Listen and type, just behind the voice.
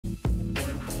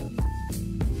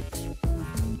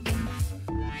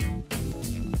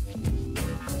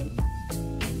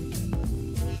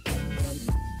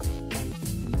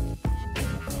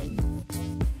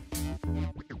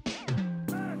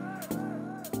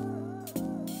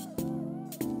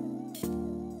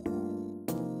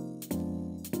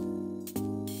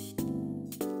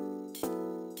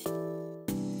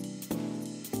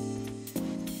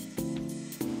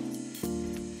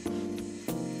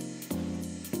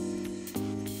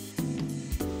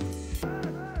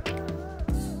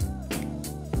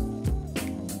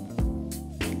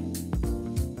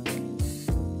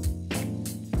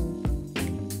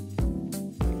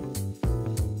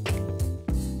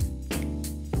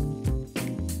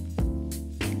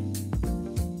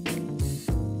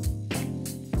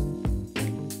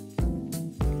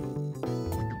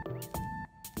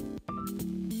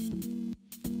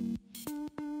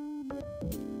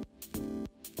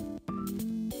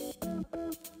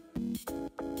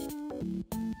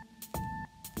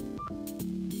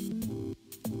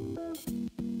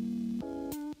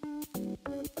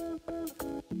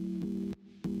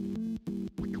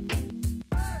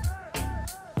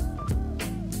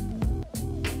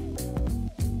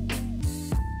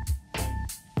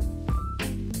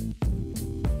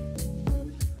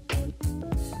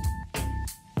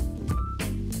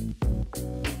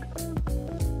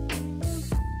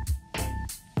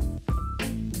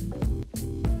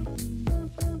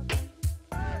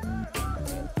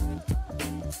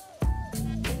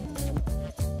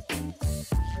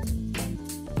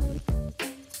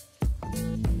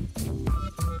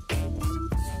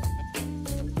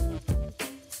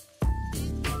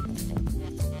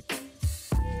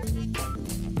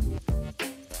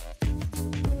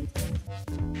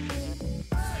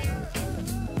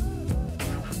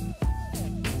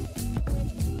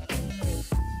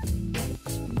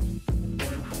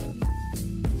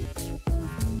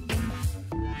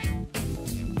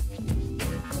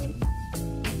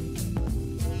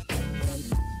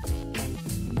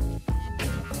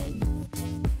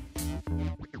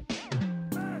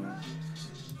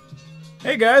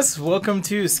Hey guys, welcome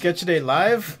to Sketch Day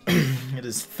Live. It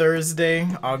is Thursday,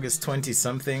 August 20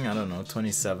 something, I don't know,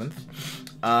 27th.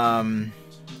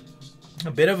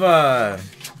 A bit of a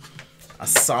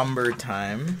somber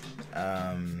time.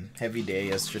 Heavy day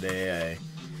yesterday.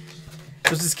 I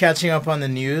was just catching up on the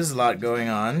news, a lot going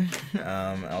on.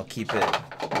 I'll keep it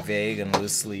vague and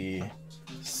loosely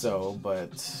so,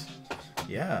 but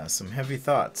yeah, some heavy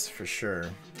thoughts for sure.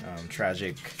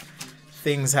 Tragic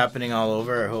things happening all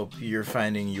over. I hope you're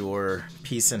finding your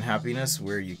peace and happiness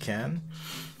where you can.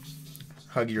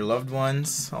 Hug your loved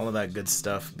ones, all of that good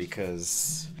stuff,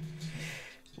 because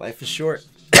life is short.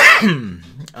 And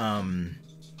I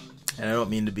don't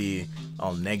mean to be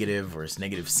all negative or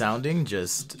negative sounding,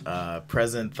 just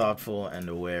present, thoughtful, and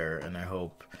aware. And I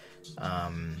hope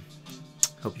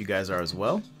you guys are as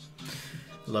well.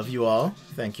 Love you all.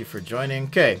 Thank you for joining.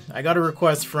 Okay, I got a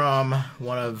request from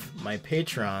one of my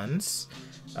patrons.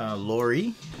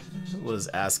 Lori was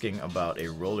asking about a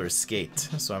roller skate.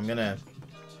 So I'm going to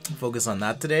focus on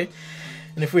that today.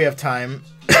 And if we have time,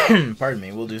 pardon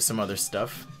me, we'll do some other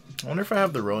stuff. I wonder if I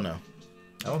have the Rona.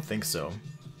 I don't think so.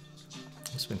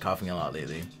 I've just been coughing a lot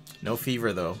lately. No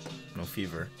fever though. No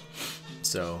fever.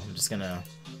 So I'm just going to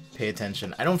pay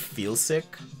attention. I don't feel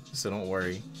sick, so don't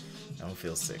worry. I don't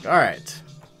feel sick. All right.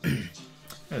 I'm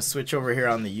going to switch over here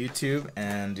on the YouTube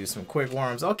and do some quick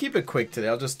warm-ups. I'll keep it quick today.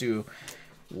 I'll just do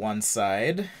one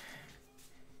side.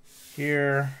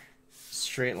 Here,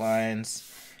 straight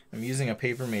lines. I'm using a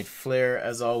Papermate flare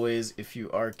as always. If you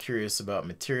are curious about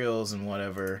materials and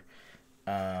whatever,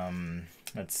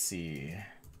 let's see.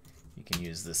 You can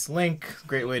use this link.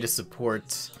 Great way to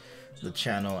support the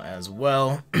channel as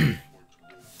well.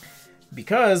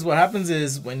 Because what happens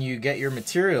is when you get your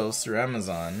materials through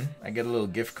Amazon, I get a little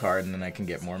gift card and then I can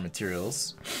get more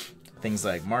materials. Things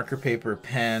like marker paper,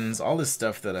 pens, all this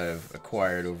stuff that I've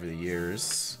acquired over the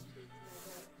years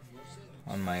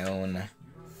on my own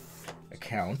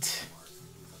account.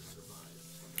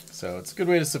 So it's a good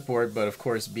way to support, but of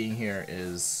course being here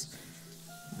is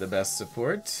the best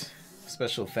support.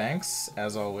 Special thanks,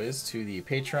 as always, to the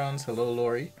patrons. Hello,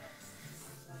 Lori.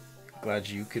 Glad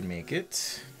you could make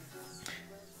it.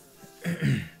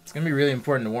 It's going to be really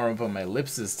important to warm up on my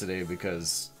ellipses today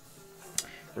because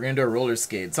we're going to do a roller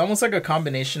skate. It's almost like a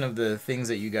combination of the things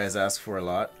that you guys ask for a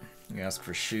lot. You ask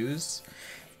for shoes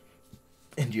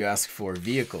and you ask for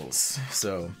vehicles.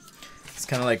 So it's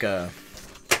kind of like a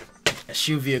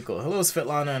shoe vehicle. Hello,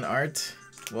 Svetlana and Art.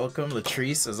 Welcome.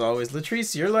 Latrice, as always.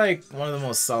 Latrice, you're like one of the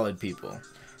most solid people.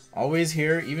 Always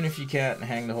here, even if you can't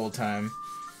hang the whole time.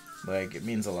 Like, it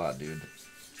means a lot, dude.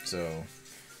 So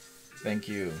thank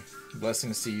you.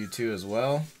 Blessings to you too as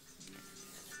well.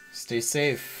 Stay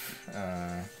safe.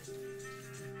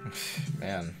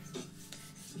 Man,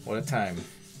 what a time.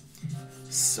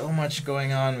 So much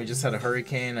going on. We just had a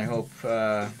hurricane. I hope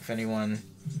if anyone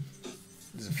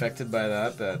is affected by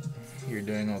that you're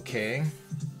doing okay.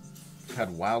 We've had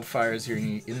wildfires here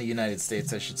in the United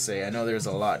States, I should say. I know there's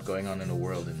a lot going on in the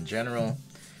world in general,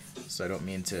 so I don't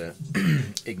mean to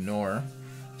ignore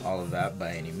all of that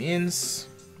by any means.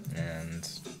 And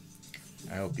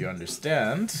I hope you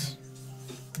understand.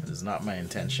 It is not my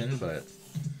intention, but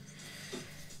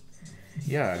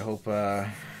yeah, I hope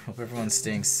everyone's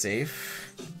staying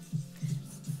safe.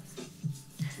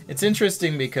 It's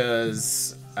interesting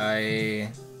because I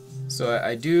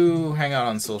do hang out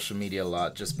on social media a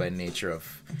lot just by nature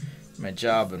of my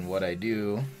job and what I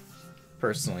do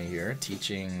personally here,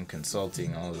 teaching,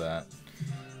 consulting, all of that.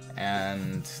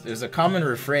 And there's a common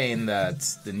refrain that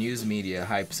the news media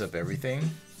hypes up everything.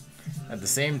 At the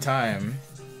same time,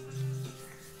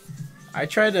 I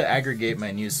try to aggregate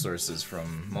my news sources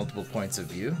from multiple points of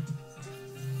view,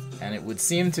 and it would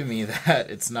seem to me that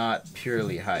it's not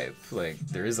purely hype. Like,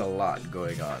 there is a lot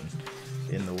going on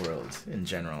in the world in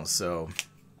general, so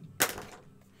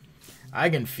I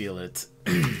can feel it.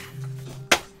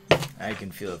 I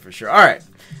can feel it for sure. Alright,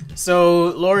 so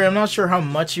Lori, I'm not sure how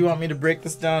much you want me to break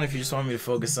this down, if you just want me to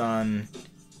focus on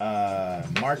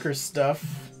marker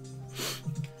stuff.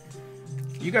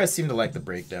 You guys seem to like the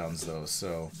breakdowns though,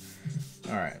 so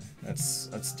alright,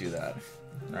 let's do that.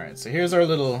 Alright, so here's our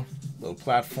little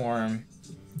platform.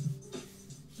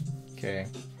 Okay.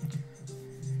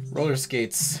 Roller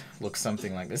skates look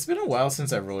something like this. It's been a while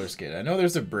since I've roller skated. I know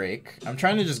there's a brake. I'm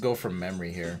trying to just go from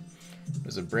memory here.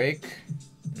 There's a brake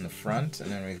in the front,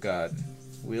 and then we've got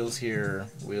wheels here,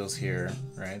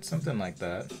 right? Something like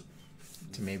that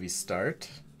to maybe start.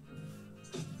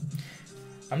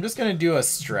 I'm just gonna do a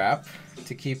strap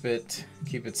to keep it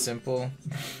simple.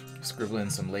 Scribble in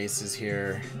some laces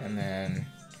here, and then,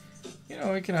 you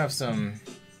know, we can have some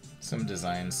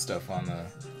design stuff on the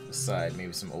the side,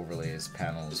 maybe some overlays,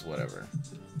 panels, whatever.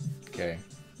 Okay.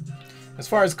 As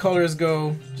far as colors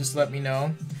go, just let me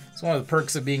know. It's one of the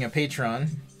perks of being a patron.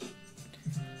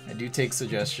 I do take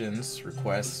suggestions,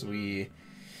 requests. We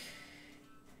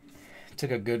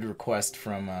took a good request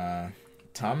from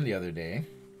Tom the other day.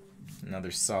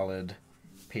 Another solid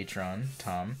patron,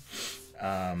 Tom.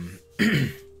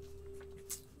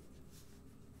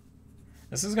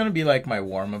 This is going to be like my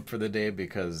warm-up for the day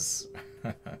because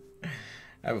I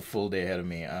have a full day ahead of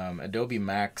me. Adobe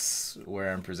Max,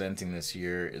 where I'm presenting this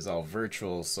year, is all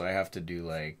virtual, so I have to do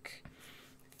like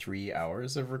 3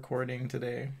 hours of recording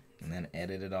today and then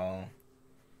edit it all,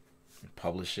 and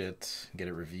publish it, get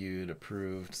it reviewed,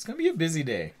 approved. It's going to be a busy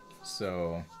day.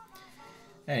 So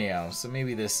anyhow, so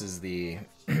maybe this is the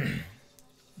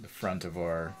the front of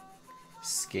our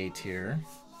skate here.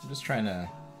 I'm just trying to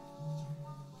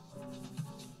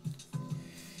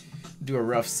do a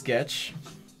rough sketch.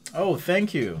 Oh,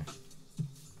 thank you.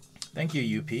 Thank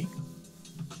you, UP.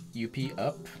 UP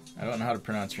up. I don't know how to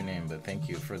pronounce your name, but thank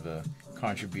you for the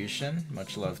contribution.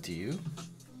 Much love to you.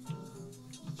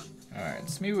 Alright,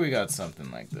 so maybe we got something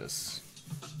like this.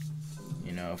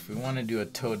 You know, if we want to do a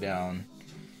toe down,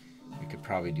 we could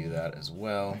probably do that as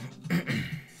well.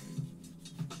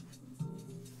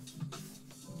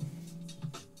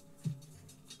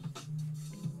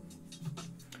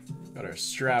 Got our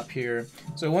strap here.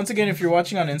 So once again, if you're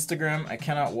watching on Instagram, I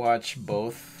cannot watch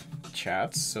both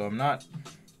chats, so I'm not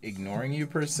ignoring you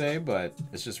per se, but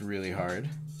it's just really hard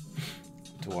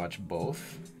to watch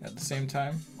both at the same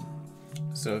time.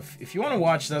 So if you want to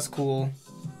watch, that's cool.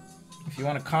 If you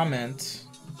want to comment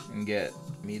and get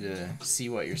me to see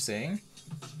what you're saying,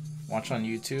 watch on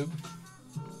YouTube.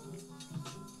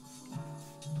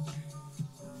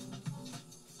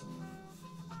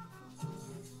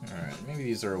 Alright, maybe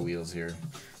these are our wheels here.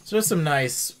 So just some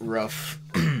nice rough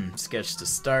sketch to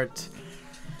start.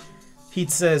 Pete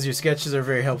says your sketches are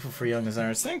very helpful for young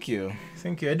designers. Thank you.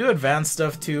 Thank you. I do advanced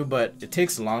stuff too, but it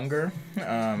takes longer.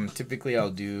 Typically I'll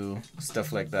do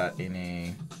stuff like that in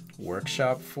a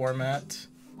workshop format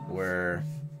where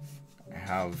I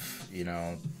have, you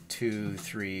know, 2,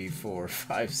 3, 4,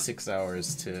 5, 6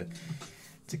 hours to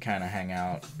kind of hang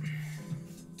out.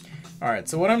 Alright,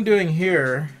 so what I'm doing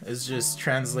here is just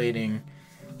translating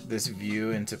this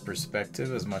view into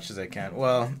perspective as much as I can.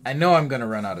 Well, I know I'm going to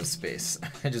run out of space.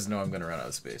 I just know I'm going to run out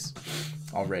of space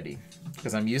already.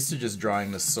 Because I'm used to just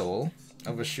drawing the sole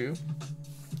of a shoe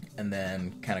and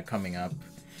then kind of coming up.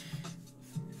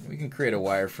 We can create a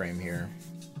wireframe here.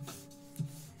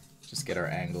 Just get our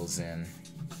angles in.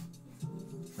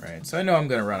 Right, so I know I'm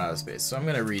going to run out of space, so I'm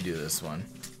going to redo this one.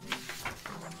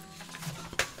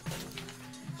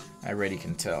 I already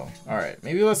can tell. Alright,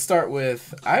 maybe let's start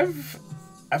with...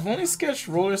 I've only sketched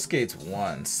roller skates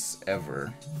once,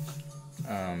 ever.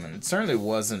 And it certainly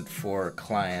wasn't for a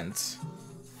client.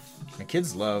 My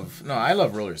kids love... No, I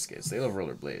love roller skates. They love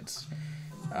roller blades.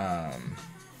 But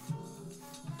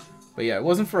yeah, it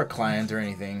wasn't for a client or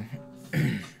anything.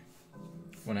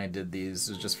 When I did these,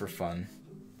 it was just for fun.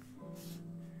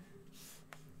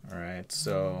 Alright,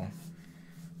 so...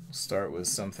 We'll start with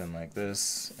something like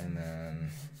this, and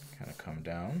then kind of come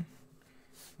down.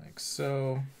 Like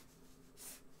so.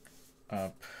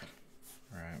 Up.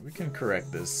 Alright, we can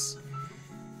correct this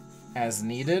as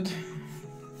needed.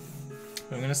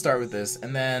 I'm going to start with this,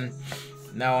 and then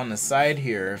now on the side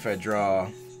here, if I draw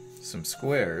some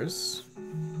squares,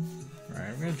 right,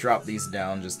 I'm going to drop these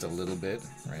down just a little bit,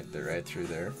 right there, right through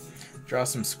there. Draw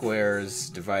some squares,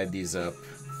 divide these up.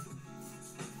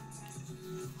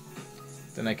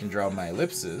 Then I can draw my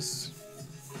ellipses,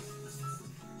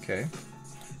 okay,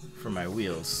 for my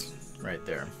wheels, right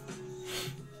there.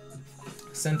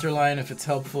 Center line if it's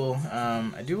helpful.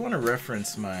 I do want to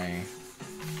reference my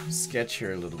sketch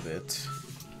here a little bit.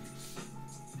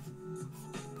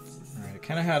 Alright, I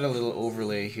kind of had a little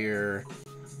overlay here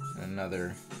and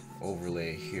another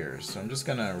overlay here. So I'm just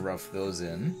going to rough those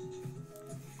in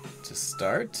to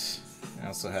start. I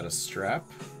also had a strap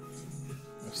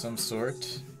of some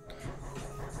sort.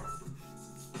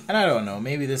 And I don't know,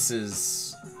 maybe this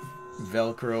is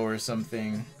Velcro or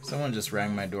something. Someone just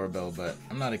rang my doorbell, but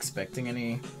I'm not expecting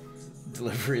any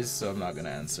deliveries, so I'm not going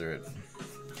to answer it.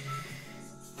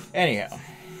 Anyhow,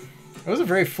 it was a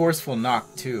very forceful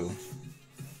knock, too.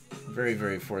 Very,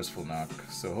 very forceful knock.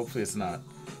 So hopefully it's not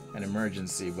an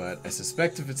emergency, but I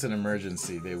suspect if it's an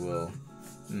emergency, they will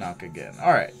knock again.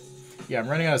 Alright. Yeah, I'm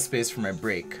running out of space for my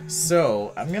break.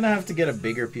 So I'm going to have to get a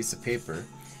bigger piece of paper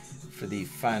for the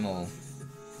final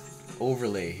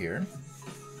overlay here.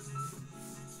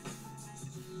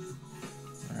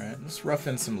 Alright, let's rough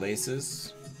in some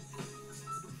laces.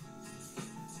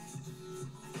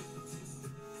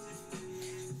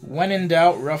 When in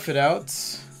doubt, rough it out,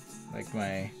 like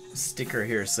my sticker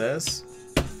here says.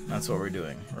 That's what we're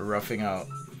doing. We're roughing out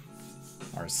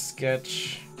our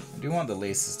sketch. I do want the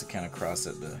laces to kind of cross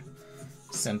at the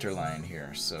center line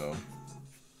here, so.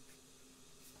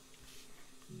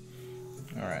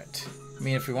 Alright. I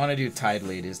mean, if we want to do tied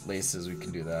laces, we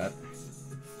can do that.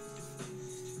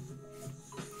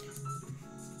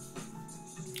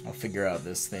 I'll figure out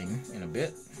this thing in a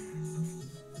bit.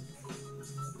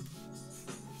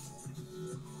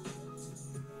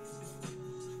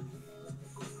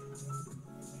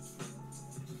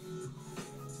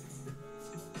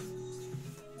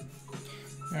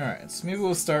 Alright, so maybe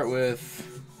we'll start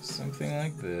with something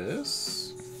like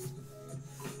this.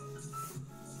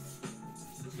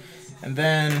 And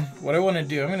then what I want to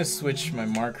do, I'm going to switch my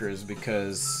markers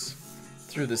because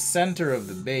through the center of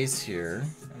the base here,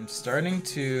 I'm starting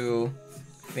to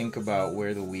think about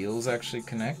where the wheels actually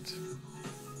connect.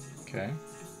 Okay.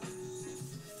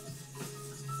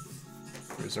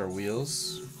 Here's our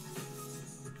wheels.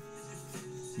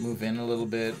 Move in a little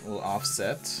bit, we'll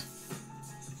offset.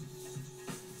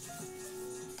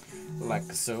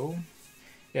 Like so.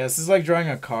 Yeah, this is like drawing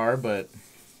a car, but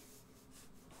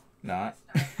not.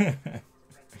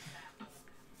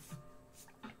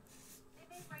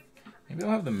 Maybe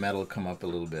I'll have the metal come up a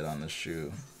little bit on the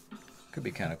shoe. Could be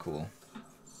kind of cool.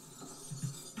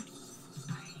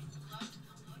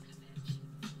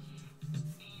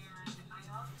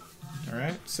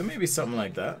 Alright, so maybe something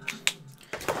like that.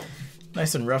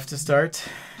 Nice and rough to start.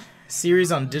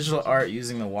 Series on digital art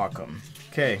using the Wacom.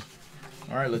 Okay.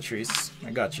 Alright, Latrice,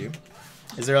 I got you.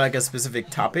 Is there like a specific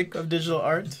topic of digital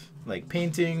art? Like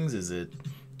paintings? Is it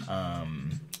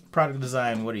product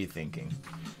design? What are you thinking?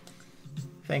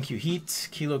 Thank you, Heat.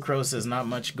 Kilo Crow says not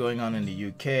much going on in the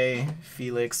UK.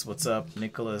 Felix, what's up?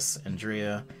 Nicholas,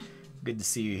 Andrea, good to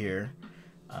see you here.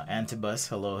 Antibus,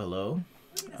 hello, hello.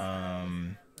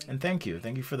 And thank you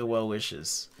for the well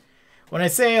wishes. When I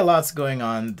say a lot's going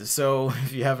on, so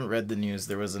if you haven't read the news,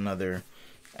 there was another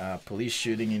police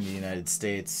shooting in the United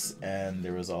States, and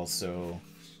there was also,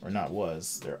 or not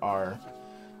was, there are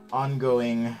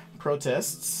ongoing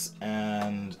protests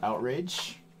and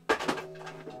outrage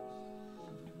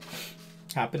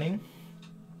happening.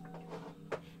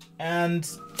 And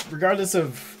regardless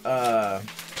of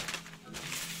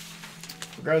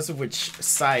which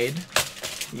side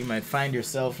you might find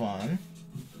yourself on,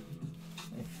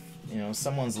 if, you know,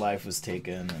 someone's life was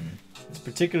taken, and it's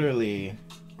particularly,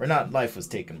 or not life was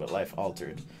taken, but life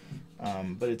altered.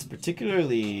 But it's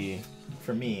particularly,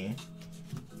 for me,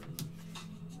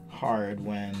 hard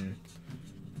when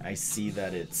I see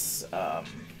that it's, I'm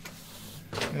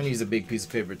going to use a big piece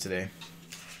of paper today.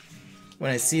 When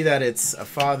I see that it's a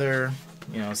father,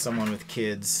 you know, someone with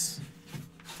kids,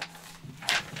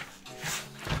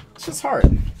 it's just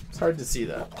hard. It's hard to see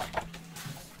that.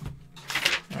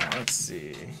 Alright, let's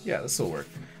see. Yeah, this will work.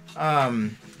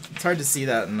 It's hard to see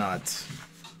that and not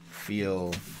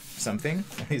feel something,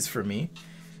 at least for me.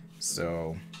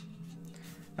 So,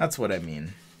 that's what I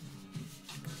mean.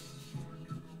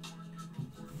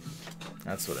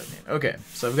 That's what I mean. Okay,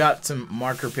 so I've got some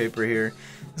marker paper here.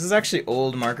 This is actually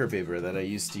old marker paper that I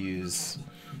used to use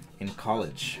in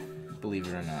college, believe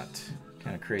it or not.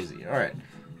 Kind of crazy. Alright.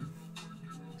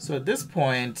 So at this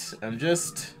point, I'm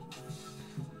just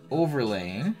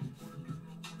overlaying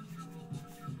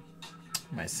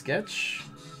my sketch.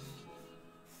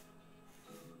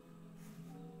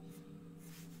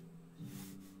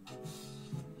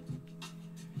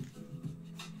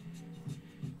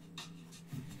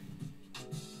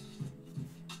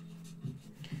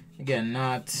 Again,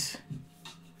 not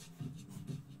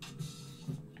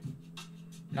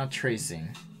tracing,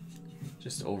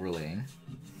 just overlaying.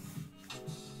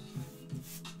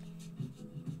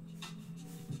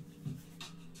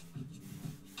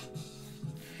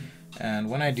 And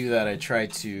when I do that, I try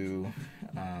to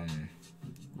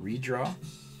redraw.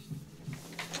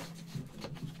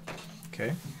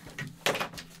 Okay.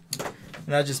 And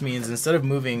that just means instead of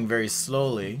moving very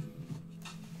slowly,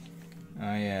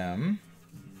 I am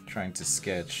trying to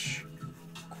sketch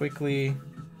quickly.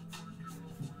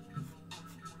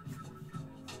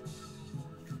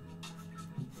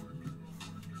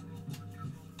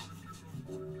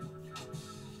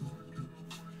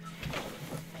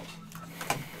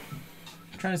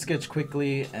 Trying to sketch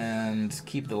quickly and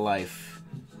keep the life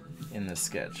in the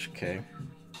sketch, okay?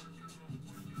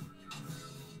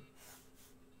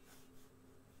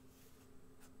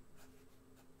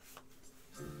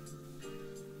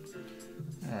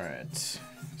 Alright,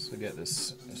 so get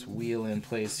this wheel in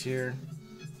place here.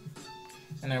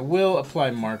 And I will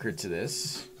apply marker to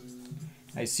this.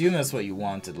 I assume that's what you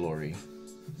wanted, Lori.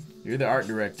 You're the art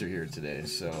director here today,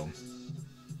 so...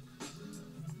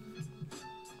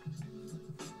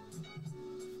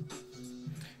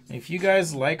 If you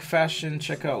guys like fashion,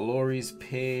 check out Lori's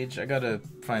page. I gotta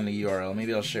find the URL.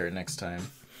 Maybe I'll share it next time.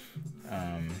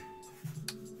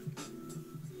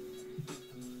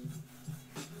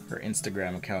 Her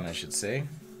Instagram account, I should say.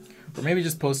 Or maybe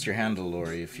just post your handle,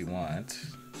 Lori, if you want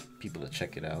people to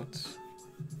check it out.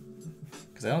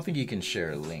 Because I don't think you can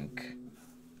share a link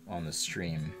on the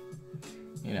stream.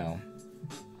 You know,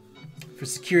 for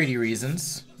security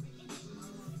reasons.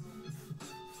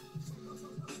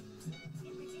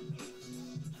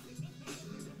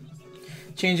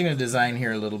 Changing the design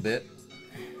here a little bit.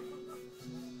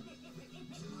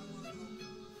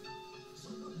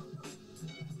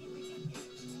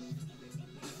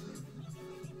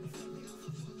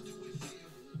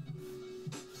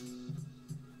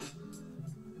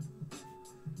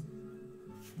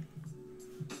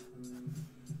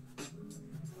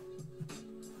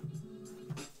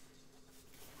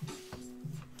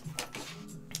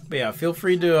 But yeah, feel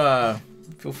free to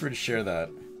share that.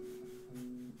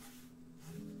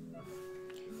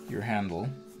 Your handle.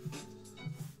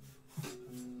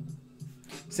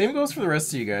 Same goes for the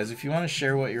rest of you guys. If you want to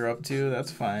share what you're up to, that's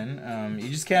fine. You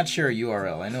just can't share a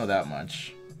URL. I know that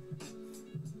much.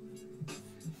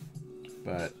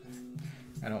 But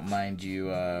I don't mind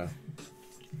you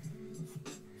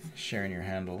sharing your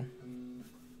handle.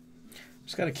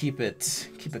 Just gotta keep it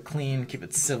clean, keep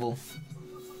it civil.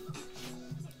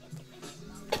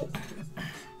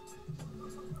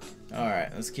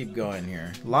 Alright, let's keep going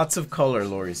here. Lots of color,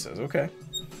 Lori says. Okay.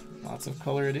 Lots of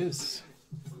color it is.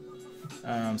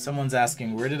 Someone's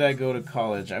asking, where did I go to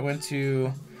college? I went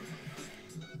to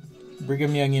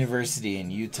Brigham Young University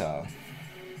in Utah.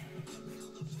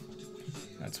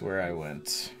 That's where I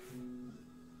went.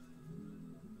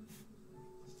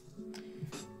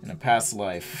 In a past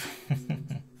life.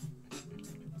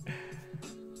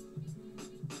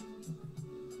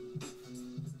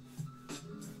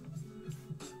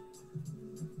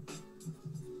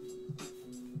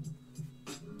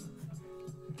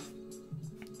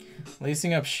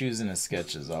 Lacing up shoes in a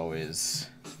sketch is always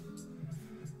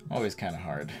kind of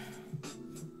hard.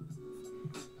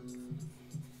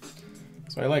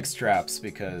 So I like straps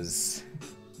because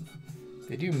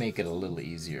they do make it a little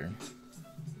easier.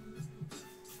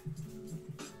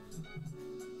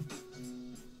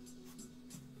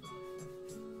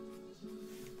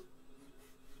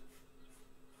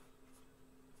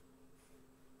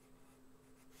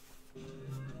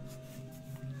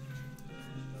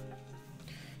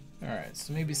 Alright,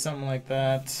 so maybe something like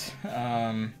that.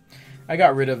 I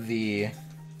got rid of the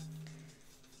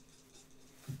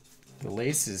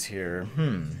laces here.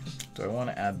 Do I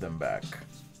want to add them back?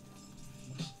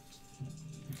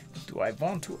 Do I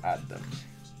want to add them?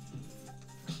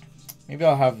 Maybe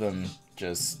I'll have them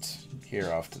just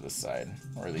here off to the side,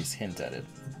 or at least hint at it.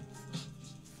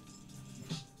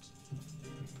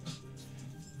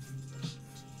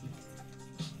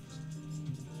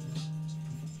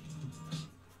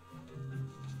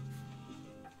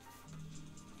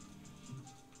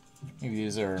 Maybe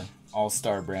these are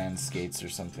All-Star brand skates or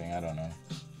something, I don't know.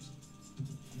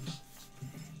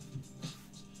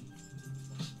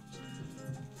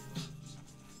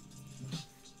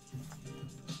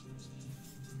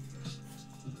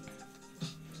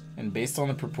 And based on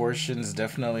the proportions,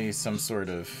 definitely some sort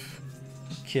of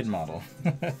kid model.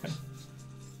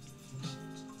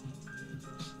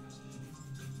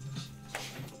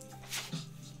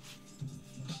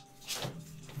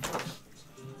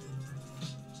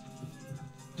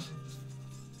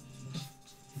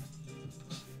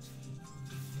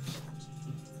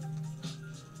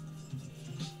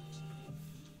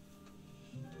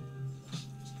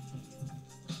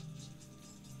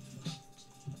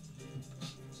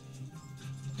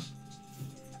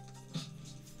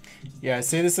 Yeah, I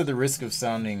say this at the risk of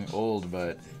sounding old,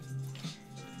 but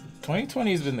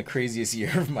 2020 has been the craziest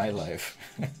year of my life.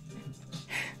 I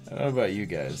don't know about you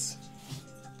guys.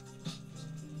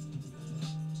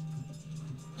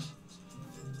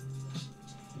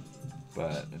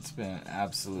 But it's been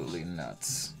absolutely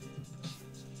nuts.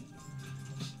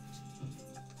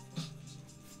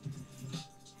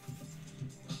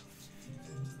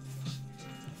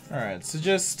 Alright, so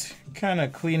just kind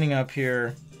of cleaning up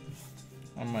here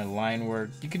on my line work.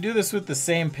 You could do this with the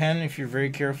same pen if you're very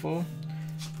careful,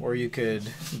 or you could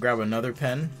grab another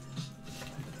pen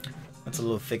that's a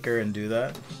little thicker and do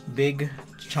that. Big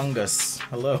Chungus,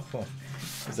 hello,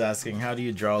 is asking, how do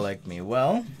you draw like me?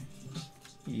 Well,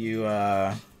 you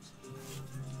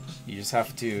just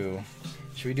have to,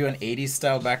 should we do an 80s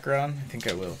style background? I think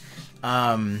I will.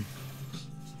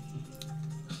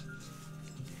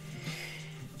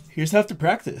 You just have to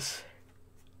practice.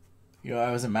 You know,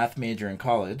 I was a math major in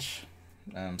college.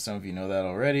 Some of you know that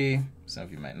already. Some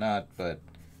of you might not, but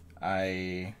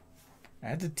I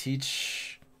had to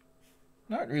teach,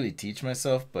 not really teach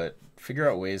myself, but figure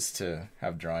out ways to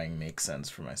have drawing make sense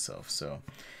for myself. So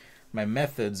my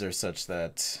methods are such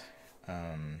that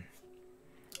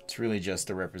it's really just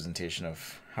a representation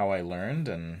of how I learned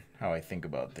and how I think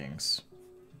about things.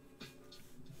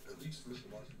 At least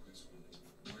mythologically speaking,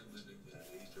 we're living in an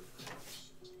age of promise.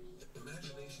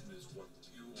 Imagination is what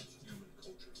fuels human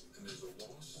culture, and there's a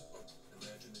loss of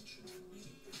imagination and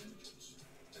meaning in images.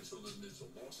 And so then there's a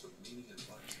loss of meaning in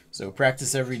life. So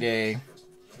practice every day.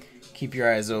 Keep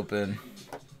your eyes open.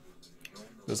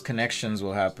 Those connections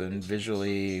will happen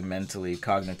visually, mentally,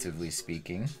 cognitively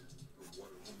speaking.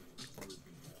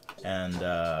 And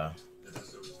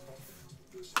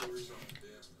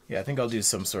yeah, I think I'll do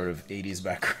some sort of 80s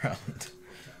background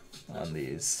on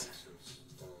these.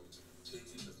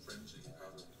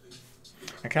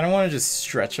 I kind of want to just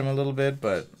stretch them a little bit,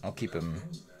 but I'll keep him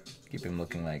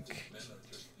looking like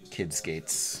kid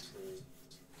skates.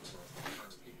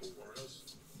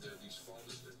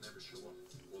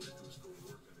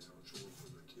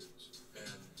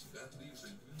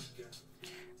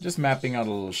 Just mapping out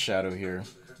a little shadow here.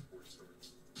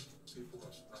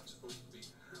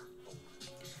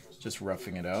 Just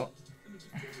roughing it out.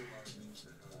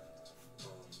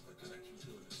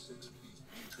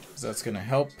 So that's going to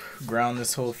help ground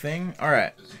this whole thing.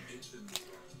 Alright.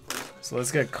 So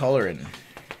let's get coloring.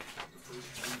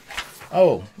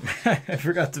 Oh, I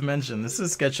forgot to mention, this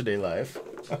is Sketch-A-Day Live.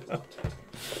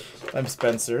 I'm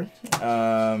Spencer.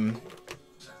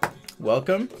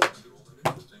 Welcome.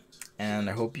 And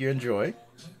I hope you enjoy.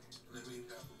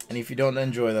 And if you don't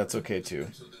enjoy, that's okay too.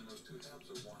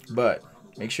 But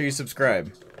make sure you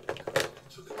subscribe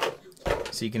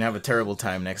so you can have a terrible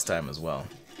time next time as well.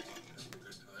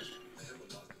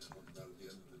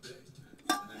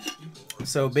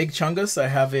 So Big Chungus, I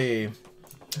have a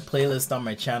playlist on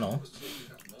my channel.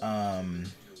 I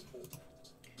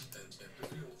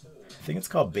think it's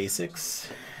called Basics,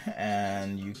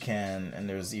 and you can, and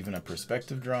there's even a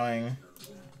perspective drawing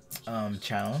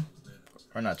channel,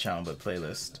 or not channel, but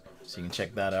playlist, so you can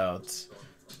check that out.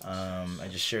 I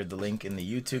just shared the link in the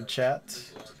YouTube chat.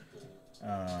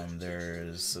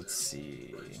 There's, let's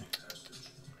see,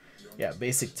 yeah,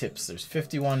 basic tips. There's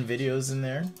 51 videos in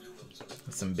there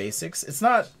with some basics. It's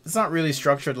not really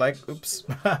structured like, oops,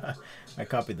 I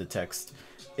copied the text.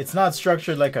 It's not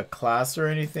structured like a class or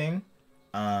anything.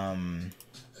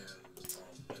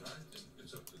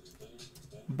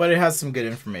 But it has some good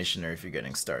information there if you're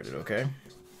getting started, okay?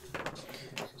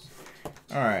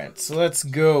 Alright, so let's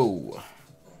go.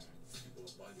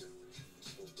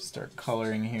 Start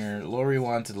coloring here. Lori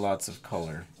wanted lots of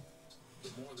color.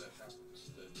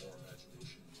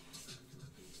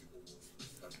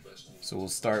 So we'll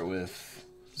start with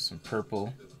some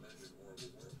purple.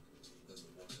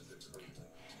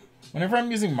 Whenever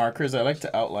I'm using markers, I like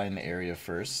to outline the area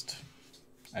first.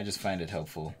 I just find it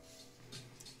helpful.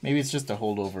 Maybe it's just a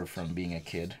holdover from being a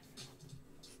kid.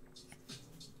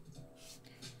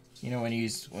 You know, when you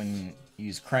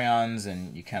use crayons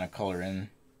and you kind of color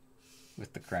in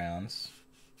with the crayons.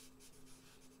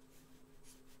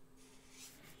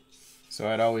 So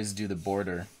I'd always do the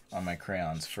border on my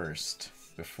crayons first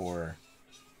before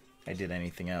I did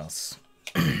anything else.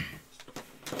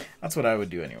 That's what I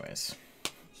would do anyways.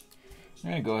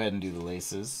 I'm going to go ahead and do the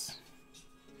laces.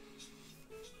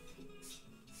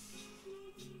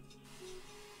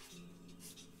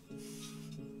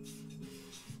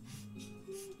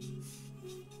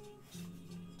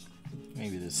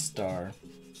 Maybe this star.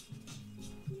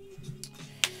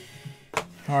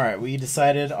 Alright, we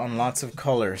decided on lots of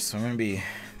color, so I'm going to be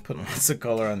putting lots of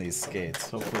color on these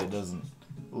skates. Hopefully it doesn't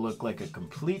look like a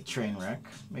complete train wreck.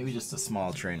 Maybe just a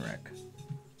small train wreck.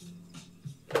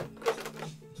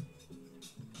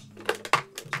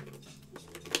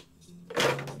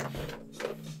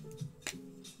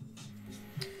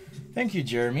 Thank you,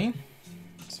 Jeremy.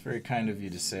 It's very kind of you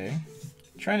to say.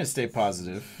 I'm trying to stay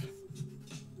positive.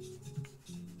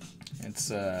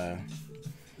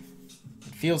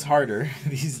 It feels harder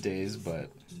these days, but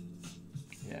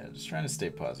yeah, just trying to stay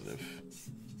positive.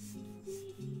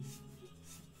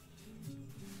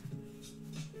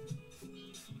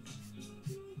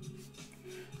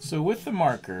 So with the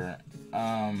marker,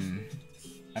 I'm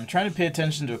trying to pay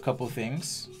attention to a couple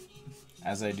things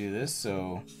as I do this.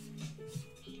 So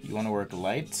you want to work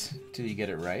light till you get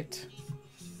it right.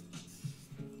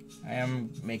 I am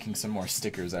making some more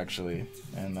stickers actually,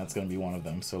 and that's going to be one of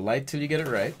them. So light till you get it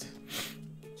right.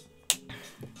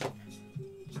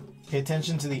 Pay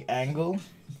attention to the angle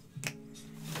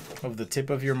of the tip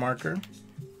of your marker.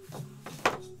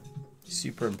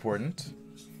 Super important,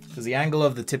 because the angle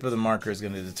of the tip of the marker is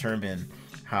going to determine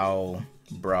how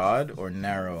broad or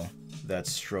narrow that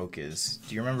stroke is.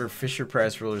 Do you remember Fisher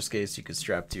Price roller skates you could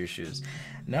strap to your shoes?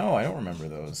 No, I don't remember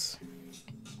those.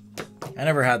 I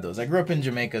never had those. I grew up in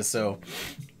Jamaica, so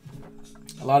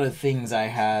a lot of things I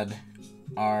had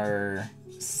are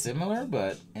similar,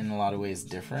 but in a lot of ways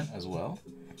different as well.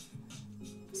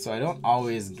 So I don't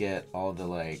always get all the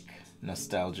like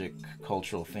nostalgic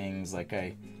cultural things. Like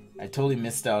I totally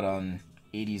missed out on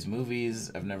 80s movies.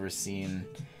 I've never seen,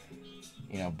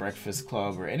 you know, Breakfast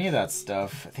Club or any of that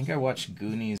stuff. I think I watched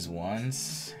Goonies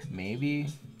once, maybe.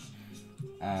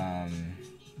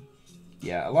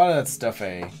 Yeah, a lot of that stuff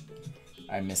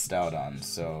I missed out on.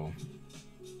 So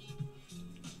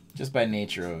just by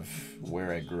nature of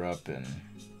where I grew up and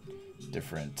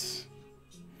different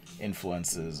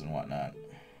influences and whatnot.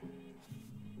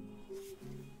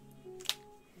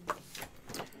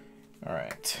 All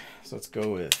right, so let's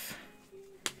go with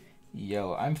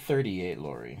yellow. I'm 38,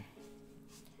 Lori.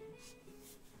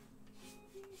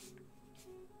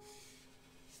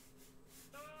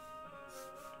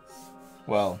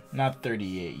 Well, not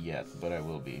 38 yet, but I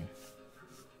will be.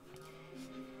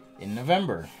 In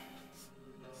November.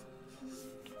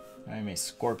 I'm a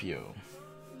Scorpio.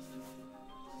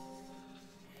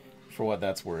 For what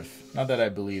that's worth. Not that I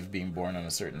believe being born on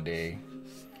a certain day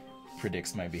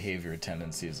predicts my behavior,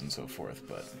 tendencies, and so forth,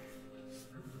 but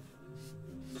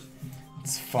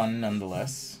it's fun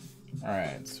nonetheless.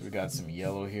 Alright, so we got some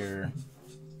yellow here.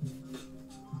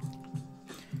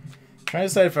 Trying to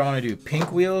decide if I want to do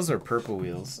pink wheels or purple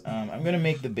wheels. I'm going to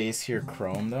make the base here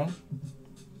chrome though.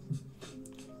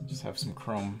 Just have some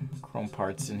chrome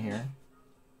parts in here.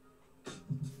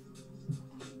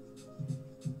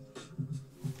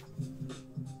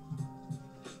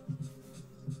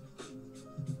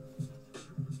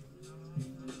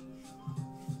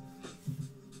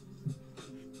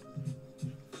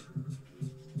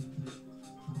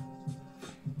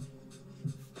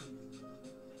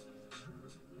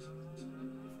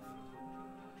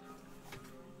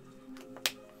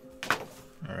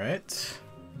 All right.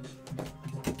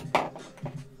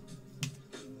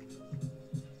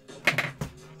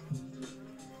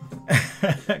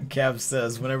 Cav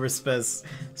says, whenever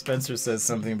Spencer says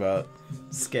something about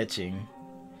sketching,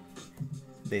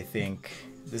 they think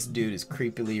this dude is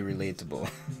creepily relatable.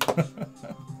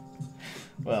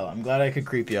 Well, I'm glad I could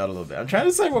creep you out a little bit. I'm trying to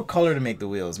decide what color to make the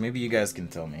wheels. Maybe you guys can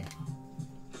tell me.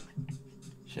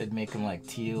 Should I make them like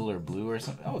teal or blue or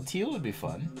something? Oh, teal would be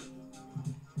fun.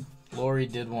 Lori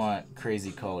did want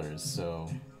crazy colors, so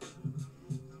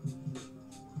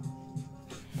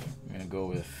I'm gonna go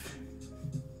with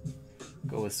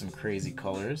some crazy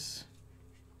colors.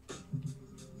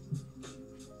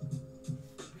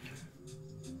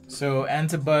 So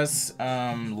Antibus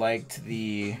liked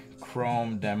the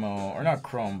chrome demo, or not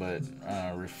chrome, but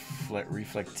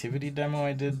reflectivity demo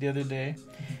I did the other day.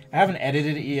 I haven't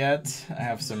edited it yet. I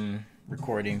have some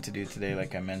recording to do today,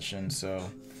 like I mentioned,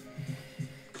 so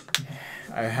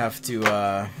I have to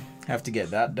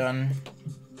get that done,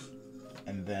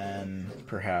 and then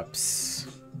perhaps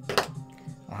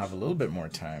I'll have a little bit more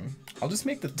time. I'll just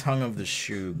make the tongue of the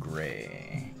shoe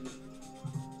gray.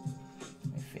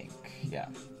 I think, yeah.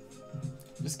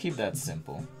 Just keep that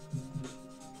simple.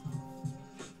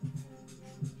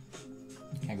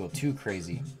 Can't go too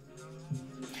crazy.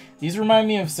 These remind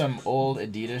me of some old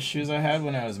Adidas shoes I had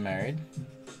when I was married.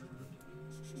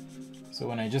 So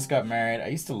when I just got married, I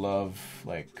used to love,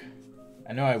 like,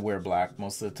 I know I wear black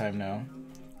most of the time now,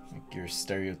 like your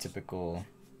stereotypical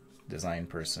design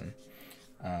person.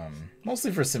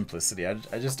 Mostly for simplicity.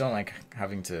 I just don't like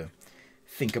having to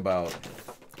think about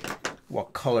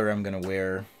what color I'm gonna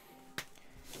wear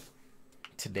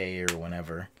today or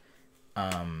whenever.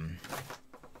 But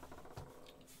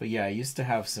yeah, I used to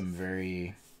have some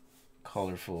very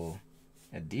colorful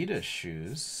Adidas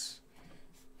shoes,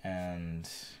 and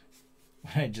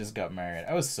when I just got married,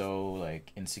 I was so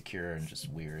like insecure and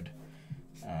just weird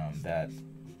that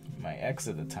my ex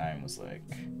at the time was like,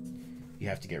 you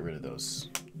have to get rid of those.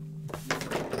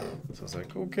 So I was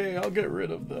like, okay, I'll get rid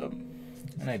of them.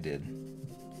 And I did.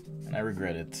 And I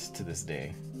regret it to this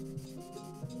day.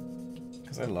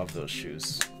 Because I love those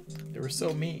shoes. They were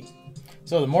so me.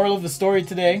 So the moral of the story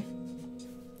today,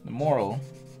 the moral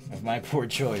of my poor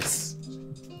choice,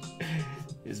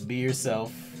 is be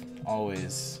yourself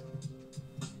always.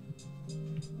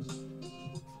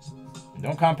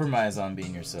 Don't compromise on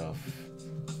being yourself.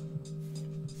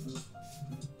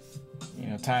 You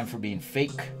know, time for being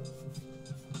fake.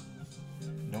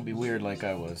 Don't be weird like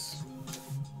I was.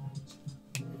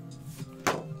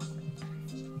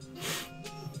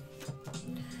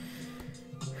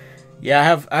 Yeah,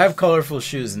 I have colorful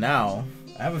shoes now.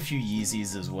 I have a few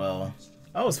Yeezys as well.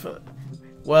 Oh,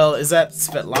 well, is that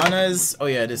Svetlana's? Oh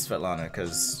yeah, it is Svetlana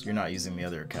because you're not using the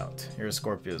other account. You're a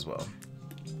Scorpio as well.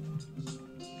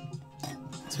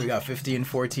 So we got 15,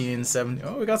 14, 17.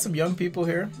 Oh, we got some young people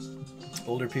here.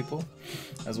 Older people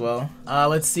as well.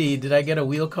 Let's see. Did I get a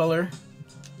wheel color?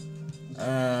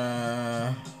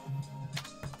 I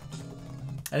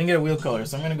didn't get a wheel color,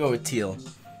 so I'm going to go with teal.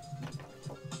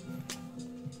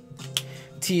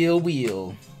 Teal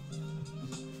wheel.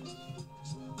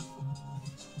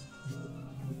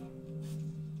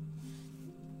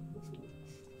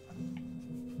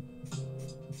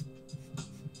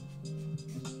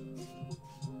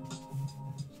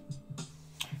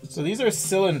 So these are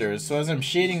cylinders. So as I'm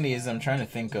shading these, I'm trying to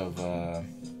think of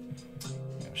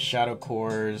shadow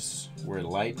cores, where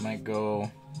light might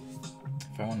go.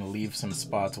 If I want to leave some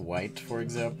spots white, for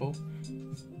example.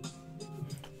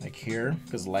 Like here,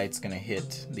 because light's going to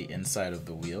hit the inside of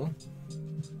the wheel.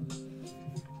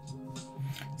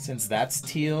 Since that's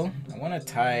teal, I want to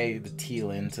tie the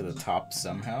teal into the top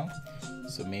somehow.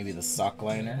 So maybe the sock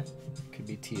liner could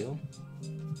be teal.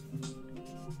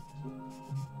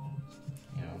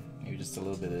 Just a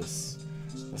little bit of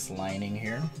this lining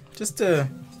here, just to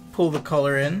pull the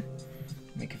color in,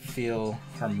 make it feel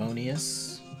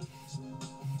harmonious.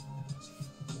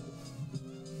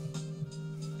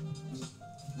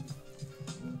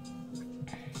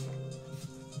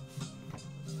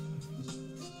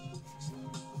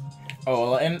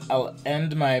 Oh, I'll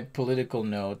end my political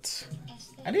note.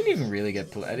 I didn't even really get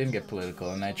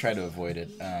political, and I try to avoid it.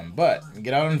 But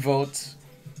get out and vote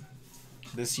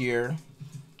this year.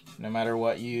 No matter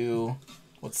what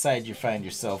side you find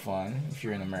yourself on, if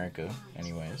you're in America,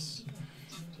 anyways,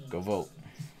 go vote.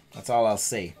 That's all I'll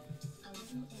say.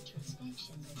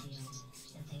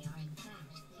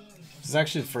 This is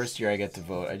actually the first year I get to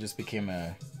vote. I just became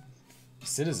a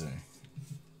citizen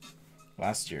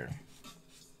last year.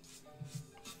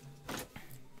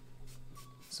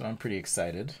 So I'm pretty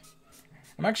excited.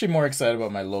 I'm actually more excited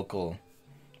about my local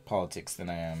politics than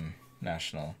I am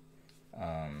national.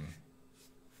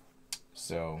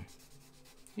 So,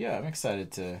 yeah, I'm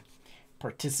excited to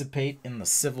participate in the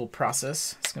civil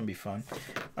process. It's going to be fun.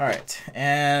 All right,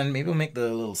 and maybe we'll make the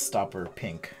little stopper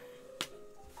pink.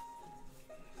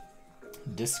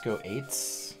 Disco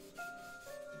 8s.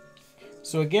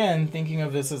 So again, thinking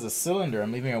of this as a cylinder,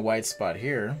 I'm leaving a white spot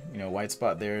here. You know, white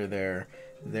spot there,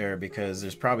 because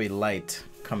there's probably light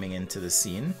coming into the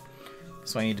scene.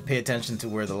 So I need to pay attention to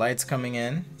where the light's coming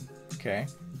in. Okay,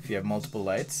 if you have multiple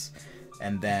lights.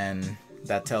 And then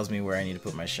that tells me where I need to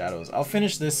put my shadows. I'll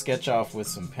finish this sketch off with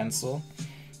some pencil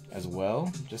as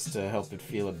well, just to help it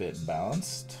feel a bit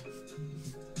balanced.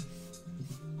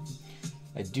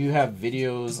 I do have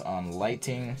videos on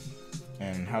lighting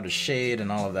and how to shade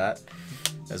and all of that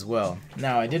as well.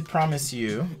 Now, I did promise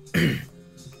you...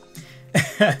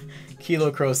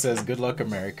 Kilo Crow says, good luck,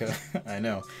 America. I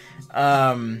know.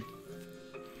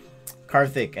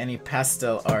 Karthik, any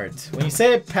pastel art? When you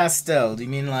say pastel, do you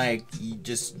mean like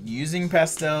just using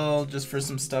pastel just for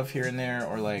some stuff here and there,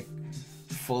 or like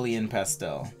fully in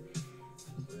pastel?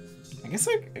 I guess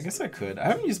I could. I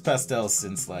haven't used pastel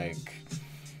since like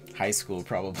high school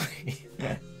probably.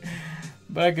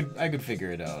 But I could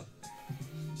figure it out.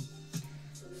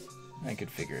 I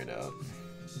could figure it out.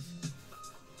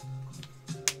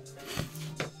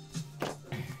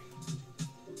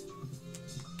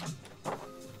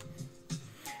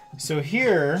 So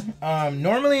here,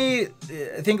 normally,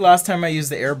 I think last time I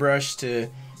used the airbrush to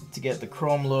get the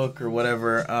chrome look or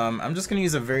whatever. I'm just going to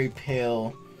use a very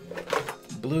pale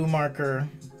blue marker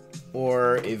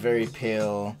or a very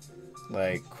pale,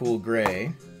 like, cool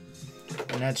gray.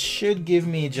 And that should give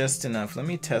me just enough. Let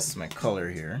me test my color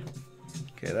here.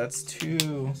 Okay, that's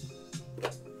too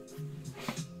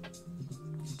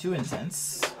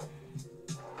intense.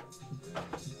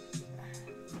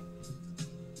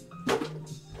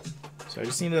 So I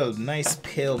just need a nice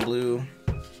pale blue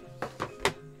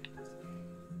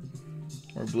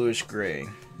or bluish gray.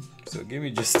 So give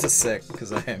me just a sec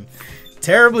because I am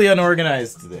terribly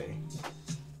unorganized today.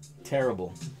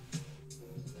 Terrible.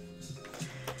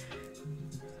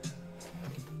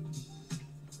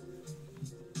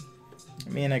 I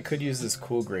mean, I could use this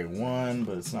cool gray 1,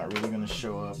 but it's not really going to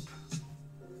show up.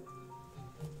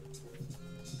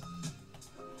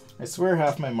 I swear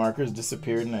half my markers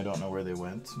disappeared and I don't know where they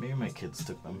went. Maybe my kids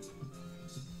took them.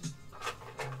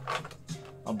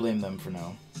 I'll blame them for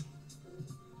now.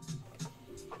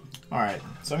 Alright,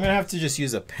 so I'm going to have to just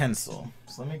use a pencil.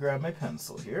 So let me grab my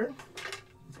pencil here.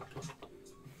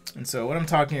 And so what I'm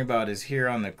talking about is here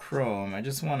on the chrome, I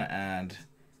just want to add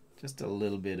just a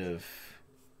little bit of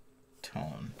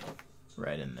tone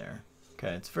right in there.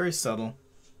 Okay, it's very subtle.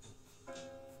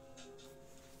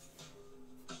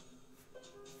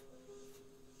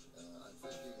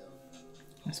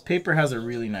 This paper has a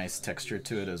really nice texture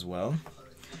to it as well,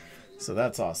 so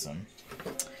that's awesome.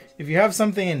 If you have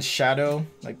something in shadow,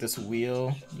 like this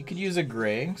wheel, you could use a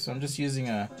gray. So I'm just using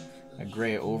a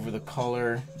gray over the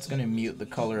color. It's going to mute the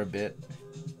color a bit,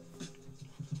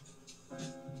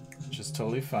 which is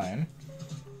totally fine.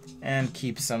 And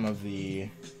keep some of the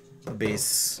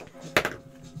base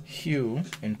hue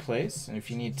in place. And if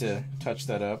you need to touch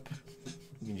that up,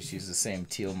 you can just use the same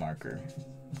teal marker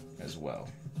as well.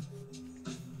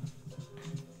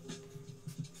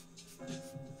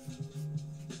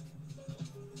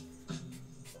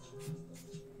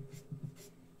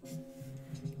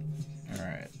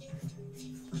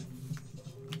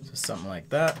 Something like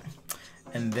that.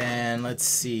 And then let's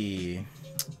see,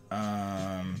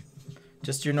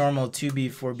 just your normal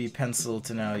 2B 4B pencil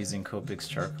to now using Copics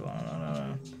charcoal.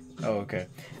 Oh, okay.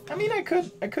 I mean, I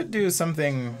could do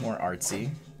something more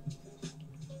artsy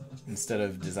instead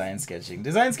of design sketching.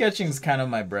 Design sketching is kind of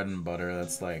my bread and butter.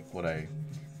 That's like what I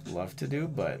love to do,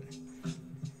 but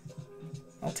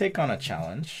I'll take on a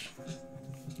challenge.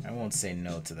 I won't say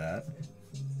no to that.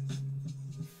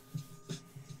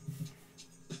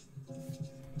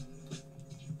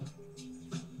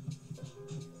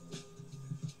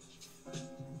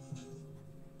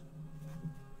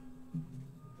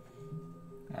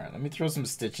 Alright, let me throw some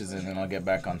stitches in and I'll get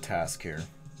back on task here.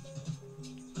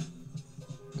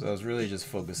 So I was really just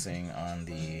focusing on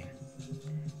the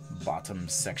bottom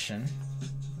section.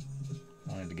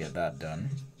 Wanted to get that done.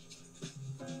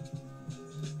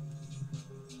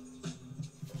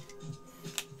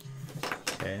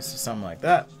 Okay, so something like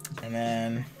that. And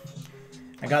then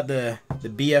I got the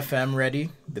BFM ready,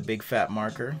 the big fat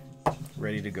marker,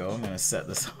 ready to go. I'm going to set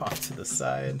this off to the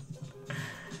side.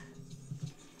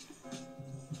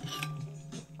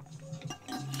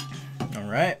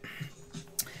 Alright,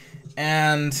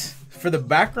 and for the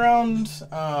background,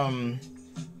 I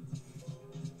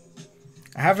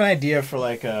have an idea for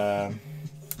like I'm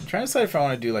trying to decide if I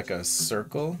want to do like a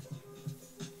circle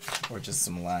or just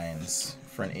some lines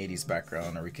for an 80s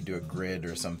background, or we could do a grid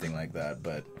or something like that,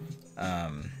 but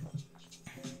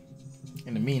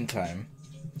in the meantime,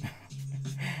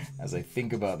 as I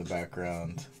think about the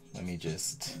background, let me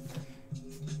just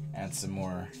add some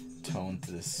more tone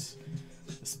to this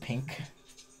pink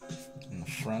in the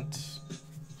front.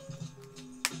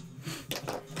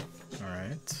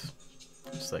 Alright,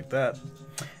 just like that.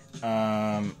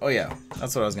 Oh yeah,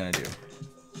 that's what I was gonna do.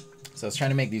 So I was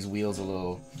trying to make these wheels a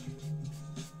little,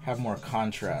 have more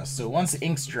contrast. So once the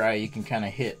ink's dry, you can kind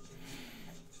of hit,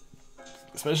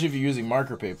 especially if you're using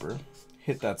marker paper,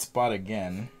 hit that spot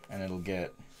again and it'll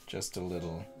get just a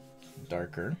little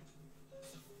darker.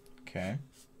 Okay.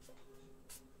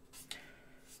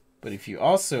 But if you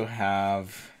also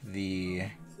have the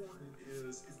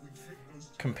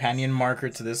companion marker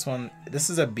to this one, this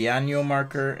is a Bianio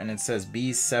marker and it says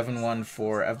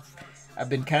B714. I've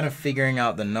been kind of figuring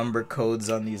out the number codes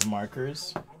on these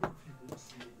markers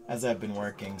as I've been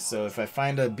working. So if I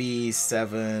find a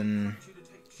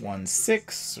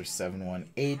B716 or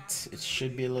 718, it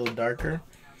should be a little darker.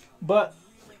 But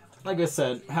like I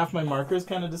said, half my markers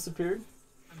kind of disappeared.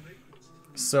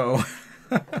 So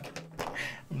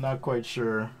I'm not quite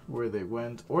sure where they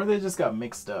went, or they just got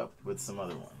mixed up with some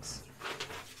other ones.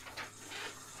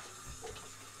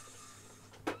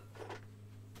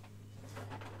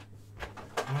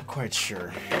 I'm not quite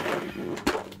sure.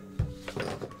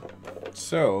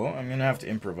 So I'm gonna have to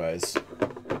improvise. So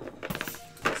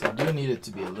I do need it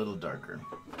to be a little darker.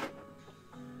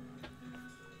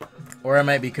 Or I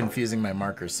might be confusing my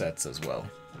marker sets as well.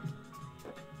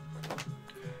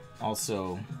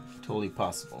 Also, totally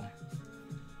possible.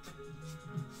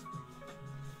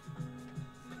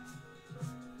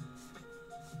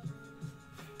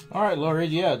 Alright, Lori,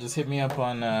 yeah, just hit me up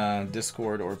on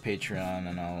Discord or Patreon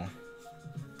and I'll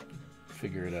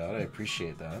figure it out. I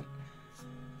appreciate that.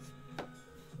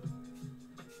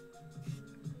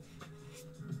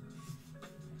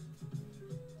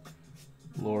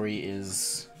 Lori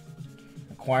is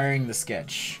acquiring the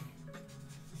sketch.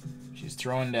 She's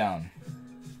throwing down.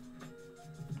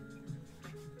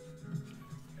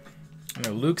 I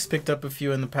know Luke's picked up a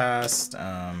few in the past.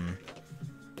 I've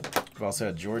also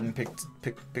had Jordan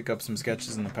pick up some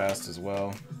sketches in the past as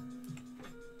well.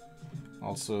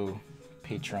 Also,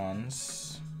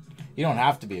 patrons. You don't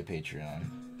have to be a patron,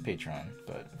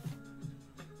 but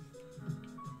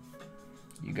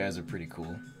you guys are pretty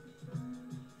cool.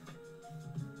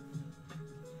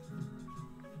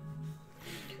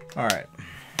 Alright.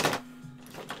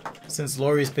 Since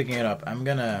Lori's picking it up, I'm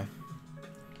gonna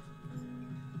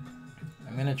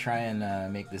try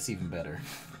and make this even better.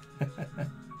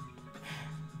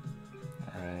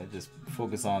 Alright, just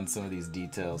focus on some of these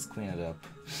details, clean it up.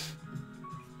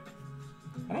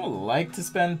 I don't like to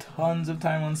spend tons of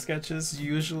time on sketches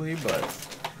usually,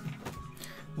 but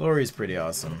Lori's pretty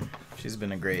awesome. She's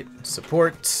been a great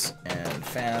support and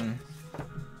fan.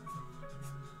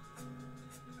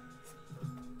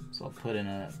 So I'll put in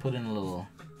a little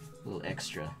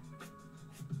extra.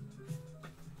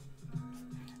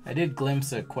 I did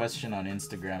glimpse a question on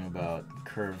Instagram about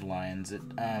curved lines. It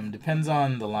depends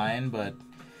on the line, but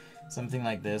something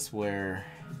like this where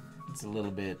it's a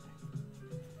little bit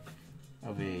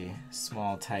of a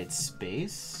small tight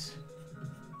space,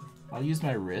 I'll use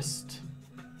my wrist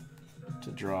to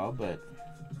draw, but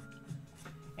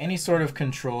any sort of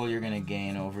control you're going to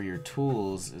gain over your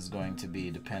tools is going to be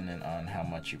dependent on how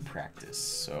much you practice.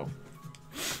 So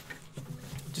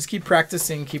just keep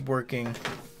practicing, keep working.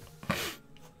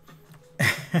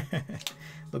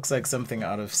 Looks like something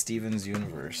out of Steven's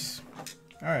universe.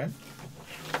 Alright.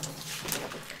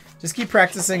 Just keep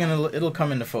practicing and it'll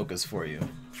come into focus for you,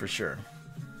 for sure.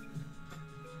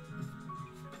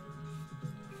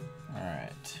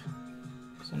 Alright.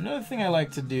 So another thing I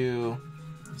like to do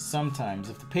sometimes,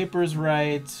 if the paper is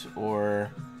right,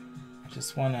 or I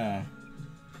just want to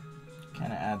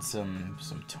kind of add some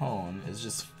tone, is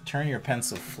just turn your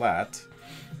pencil flat,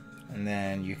 and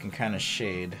then you can kind of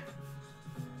shade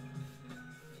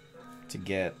to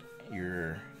get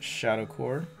your shadow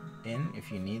core in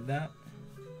if you need that.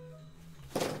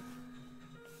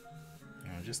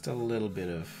 Just a little bit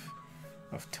of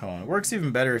tone. It works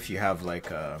even better if you have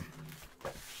like a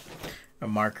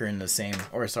marker in the same,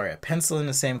 or sorry, a pencil in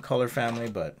the same color family,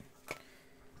 but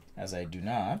as I do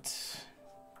not,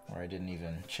 or I didn't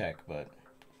even check, but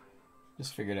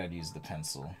just figured I'd use the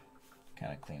pencil,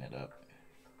 kind of clean it up.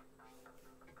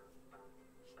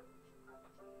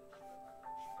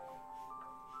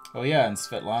 Oh yeah, and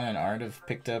Svetlana and Art have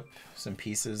picked up some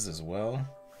pieces as well.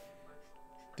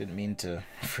 Didn't mean to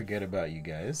forget about you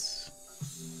guys.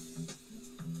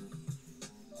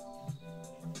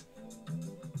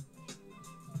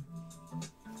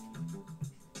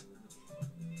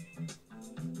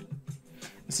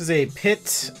 This is a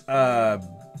Pitt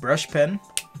brush pen,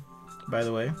 by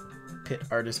the way. Pitt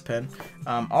artist pen.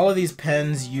 All of these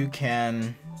pens you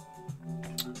can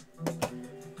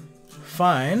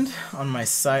find on my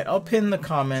site. I'll pin the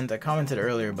comment. I commented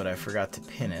earlier, but I forgot to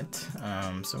pin it.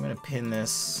 So I'm going to pin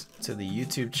this to the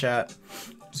YouTube chat.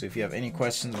 So if you have any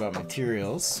questions about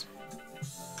materials,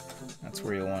 that's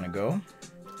where you'll want to go.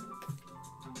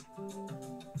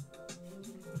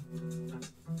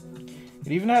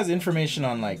 It even has information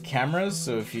on like cameras.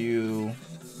 So if you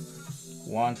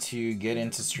want to get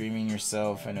into streaming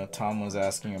yourself, I know Tom was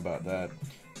asking about that.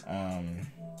 I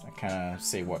kind of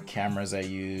say what cameras I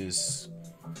use.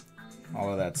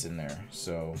 All of that's in there.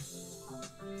 So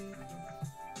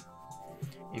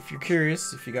if you're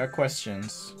curious, if you got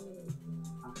questions,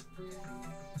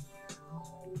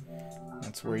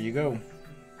 that's where you go.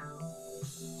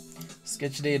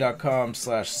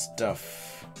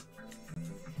 Sketchday.com/stuff.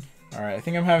 Alright, I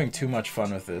think I'm having too much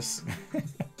fun with this.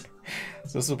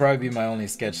 So this will probably be my only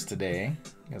sketch today,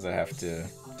 because I have to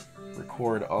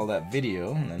record all that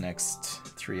video in the next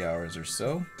 3 hours or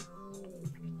so.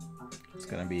 It's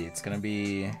gonna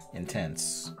be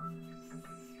intense.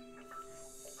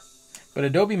 But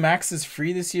Adobe Max is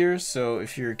free this year, so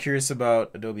if you're curious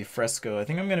about Adobe Fresco, I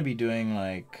think I'm gonna be doing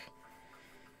like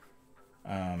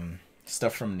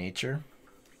stuff from nature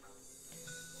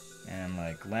and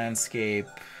like landscape,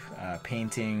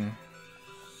 painting,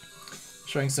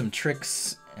 showing some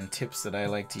tricks and tips that I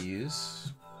like to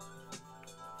use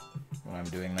when I'm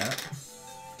doing that.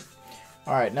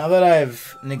 Alright, now that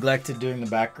I've neglected doing the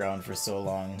background for so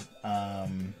long,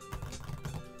 I'm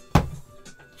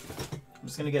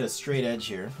just going to get a straight edge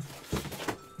here.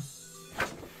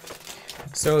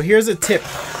 So here's a tip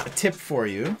for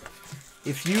you.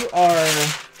 If you are...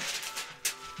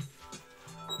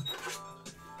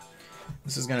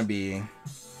 This is going to be...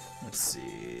 Let's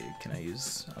see, I'll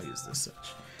use this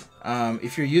such.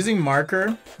 If you're using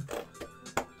marker,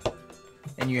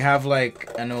 and you have like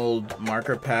an old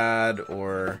marker pad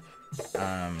or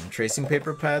tracing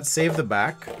paper pad, save the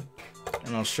back,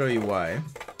 and I'll show you why.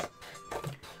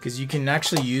 Because you can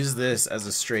actually use this as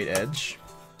a straight edge.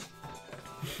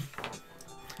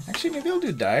 Actually, maybe I'll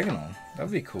do diagonal.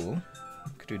 That'd be cool.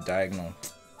 Could do diagonal.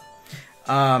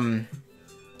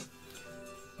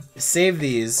 Save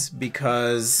these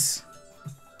because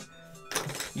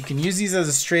you can use these as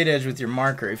a straight edge with your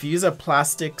marker. If you use a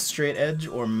plastic straight edge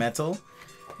or metal,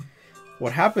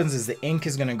 what happens is the ink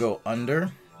is going to go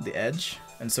under the edge,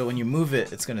 and so when you move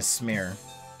it, it's going to smear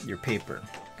your paper,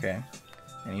 okay?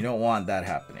 And you don't want that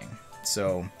happening.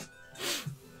 So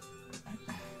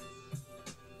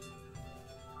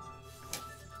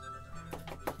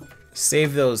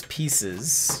save those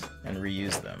pieces and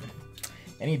reuse them.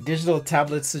 Any digital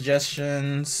tablet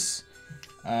suggestions?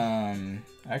 I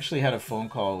actually had a phone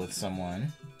call with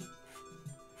someone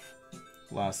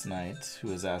last night who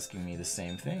was asking me the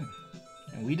same thing.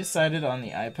 And we decided on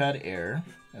the iPad Air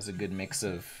as a good mix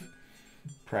of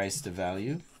price to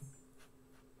value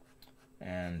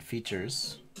and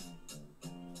features.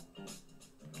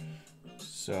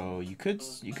 So you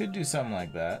could do something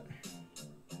like that.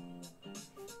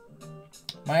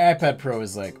 My iPad Pro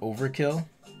is like overkill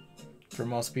for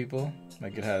most people.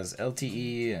 Like it has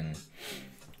LTE and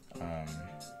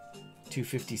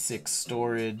 256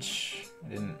 storage.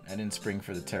 I didn't spring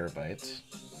for the terabyte,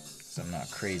 so I'm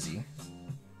not crazy.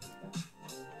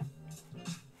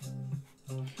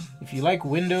 If you like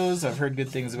Windows, I've heard good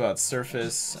things about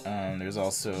Surface. There's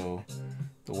also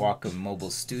the Wacom Mobile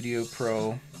Studio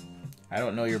Pro. I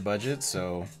don't know your budget,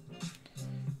 so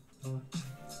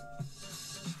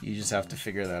you just have to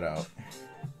figure that out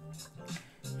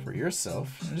for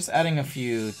yourself. I'm just adding a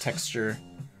few texture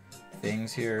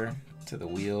things here to the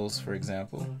wheels, for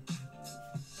example.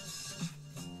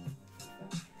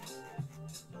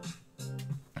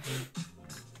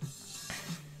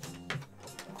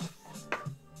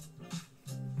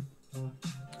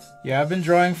 Yeah, I've been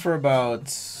drawing for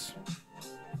about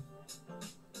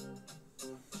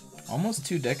almost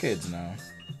 2 decades now.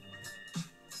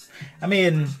 I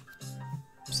mean,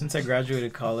 since I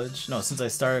graduated college, no, since I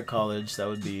started college, that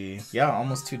would be, yeah,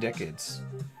 almost 2 decades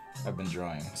I've been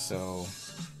drawing. So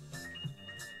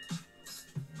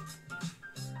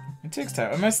it takes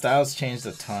time. My style's changed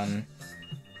a ton.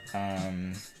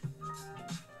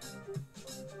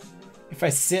 If I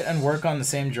sit and work on the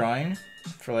same drawing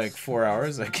for like 4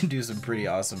 hours, I can do some pretty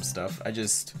awesome stuff. I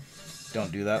just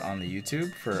don't do that on the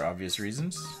YouTube for obvious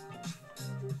reasons.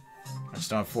 I just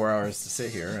don't have 4 hours to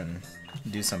sit here and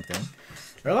do something.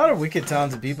 There are a lot of wicked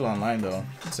talented people online though.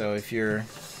 So if you're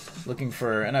looking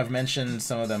for, and I've mentioned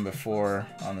some of them before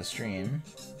on the stream.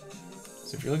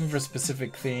 So if you're looking for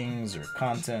specific things or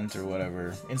content or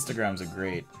whatever, Instagram's a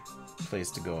great place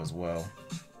to go as well.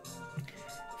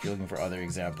 If you're looking for other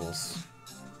examples.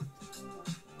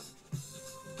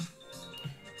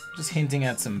 Just hinting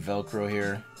at some Velcro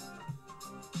here.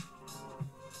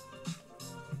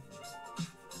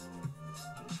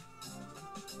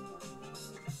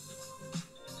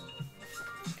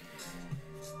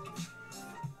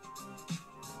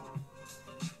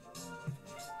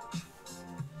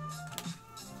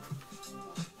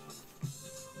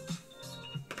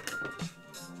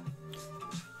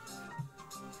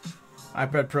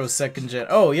 iPad Pro 2nd Gen.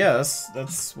 Oh yeah,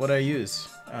 that's what I use.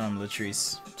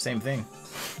 Latrice, same thing.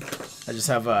 I just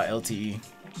have LTE.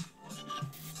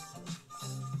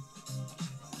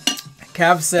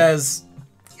 Cav says,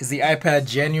 is the iPad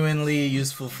genuinely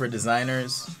useful for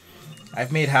designers?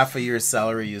 I've made half a year's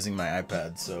salary using my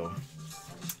iPad, so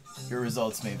your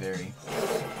results may vary.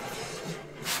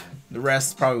 The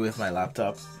rest probably with my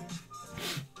laptop.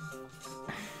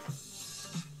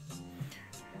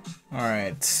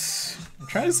 Alright. I'm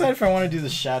trying to decide if I want to do the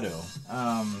shadow.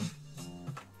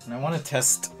 And I want to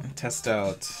test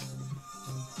out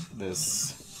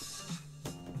this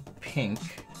pink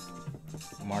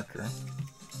marker.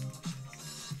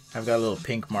 I've got a little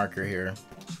pink marker here.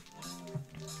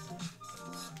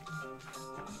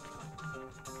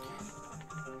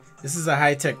 This is a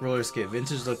high-tech roller skate.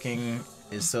 Vintage looking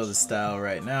is so the style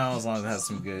right now, as long as it has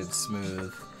some good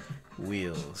smooth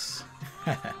wheels.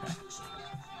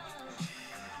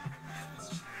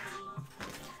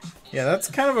 Yeah, that's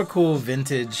kind of a cool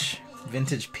vintage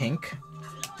pink.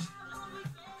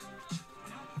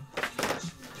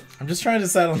 I'm just trying to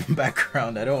decide on the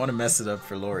background. I don't want to mess it up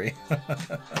for Lori.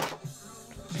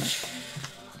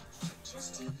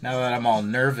 Now that I'm all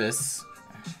nervous.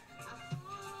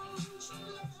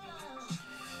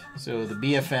 So the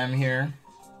BFM here.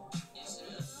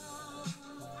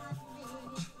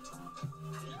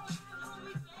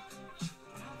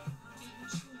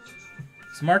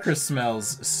 This marker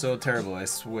smells so terrible, I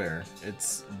swear.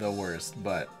 It's the worst,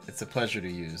 but it's a pleasure to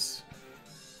use.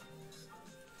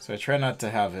 So I try not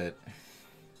to have it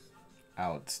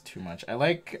out too much. I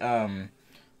like the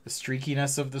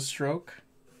streakiness of the stroke.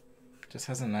 Just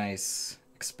has a nice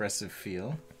expressive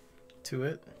feel to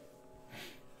it.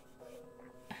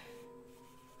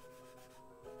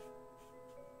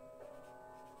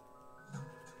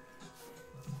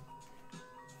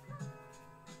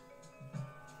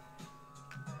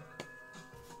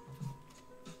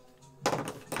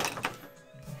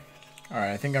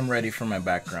 Alright, I think I'm ready for my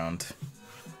background.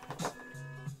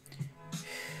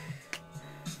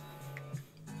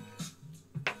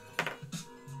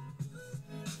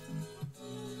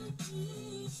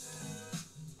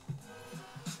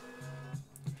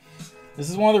 This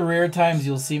is one of the rare times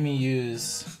you'll see me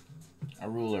use a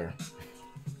ruler.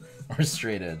 Or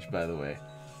straight edge, by the way.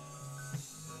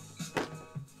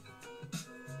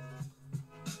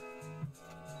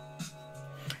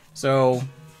 So,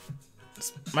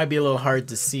 this might be a little hard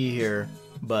to see here,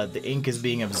 but the ink is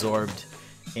being absorbed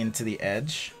into the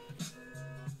edge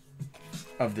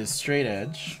of this straight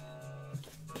edge.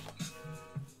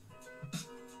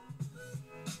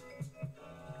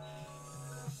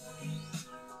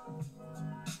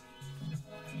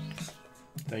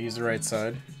 Did I use the right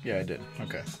side? Yeah, I did.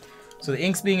 Okay. So the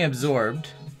ink's being absorbed.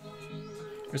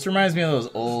 This reminds me of those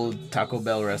old Taco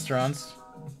Bell restaurants.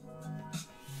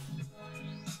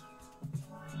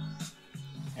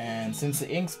 And since the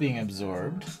ink's being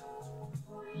absorbed,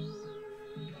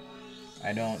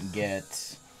 I don't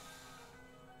get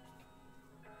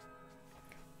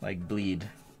like bleed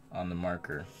on the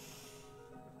marker.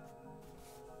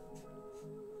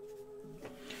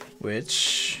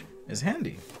 Which is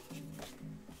handy.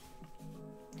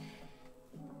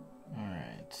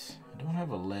 Alright. I don't have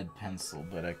a lead pencil,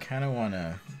 but I kind of want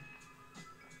to...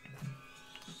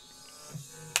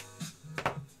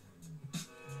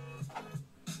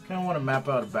 map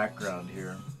out a background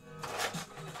here.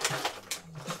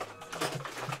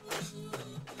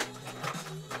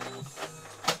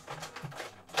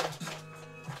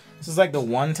 This is like the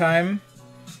one time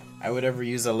I would ever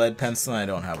use a lead pencil and I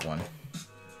don't have one.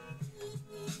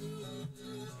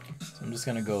 So I'm just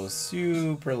gonna go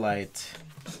super light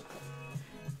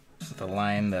with a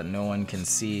line that no one can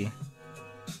see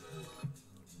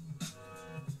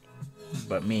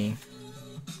but me,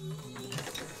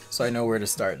 so I know where to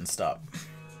start and stop.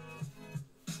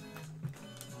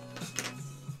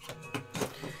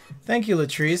 Thank you,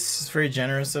 Latrice. It's very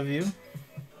generous of you.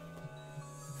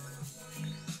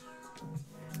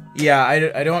 Yeah,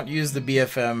 I don't use the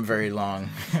BFM very long.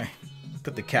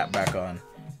 Put the cap back on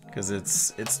because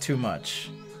it's too much.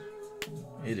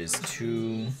 It is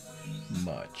too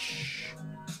much.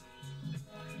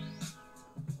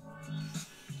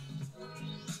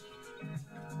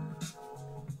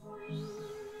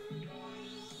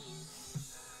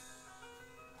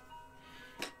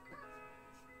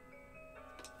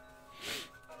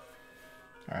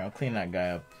 Alright, I'll clean that guy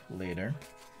up later.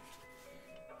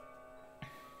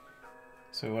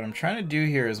 So what I'm trying to do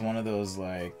here is one of those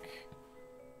like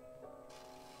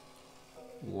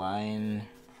line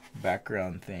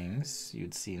background things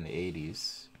you'd see in the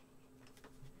 80s.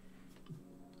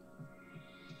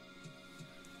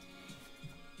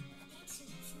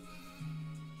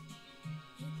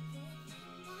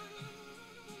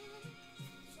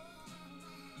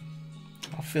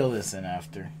 I'll fill this in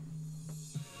after.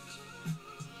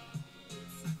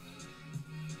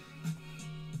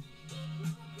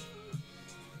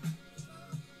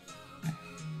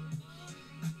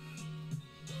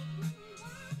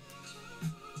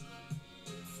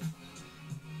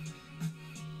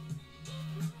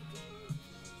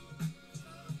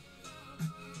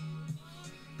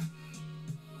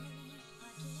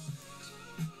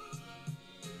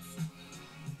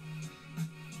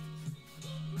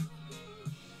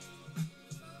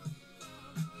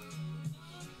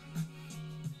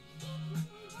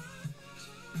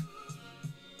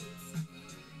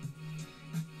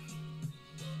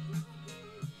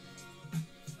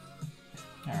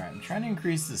 Alright, I'm trying to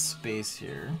increase the space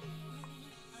here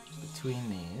between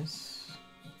these.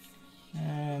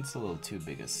 And it's a little too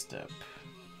big a step.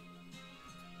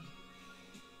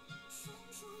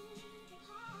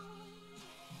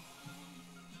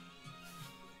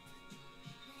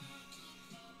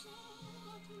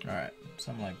 Alright,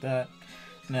 something like that.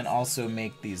 And then also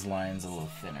make these lines a little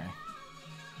thinner.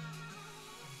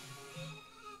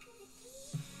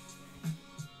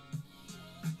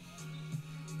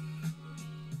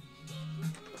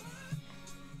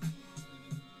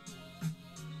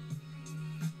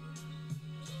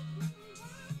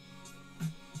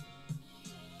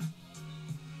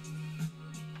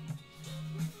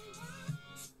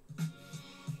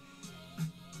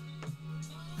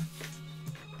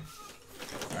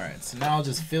 Alright, so now I'll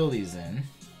just fill these in.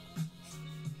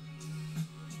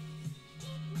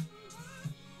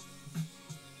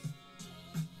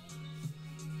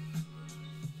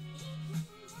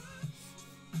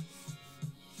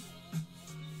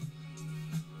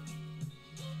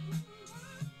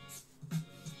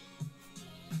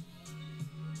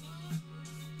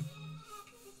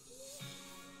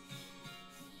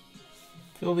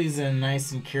 Fill these in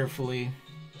nice and carefully.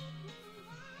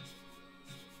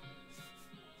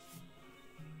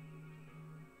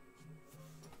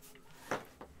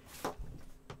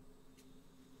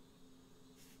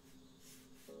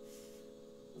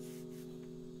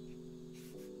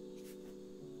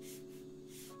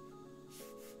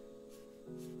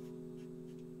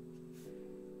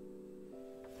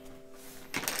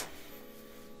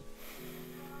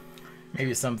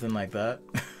 Maybe something like that.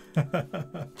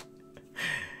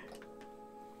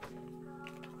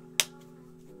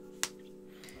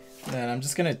 Then I'm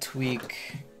just gonna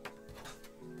tweak.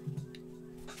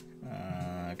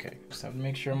 Okay, just have to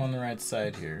make sure I'm on the right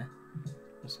side here.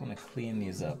 Just want to clean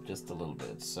these up just a little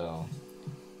bit. So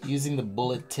using the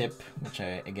bullet tip, which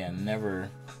I again never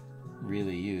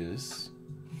really use.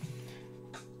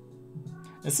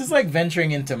 This is like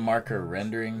venturing into marker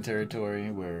rendering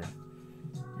territory where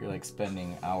you're like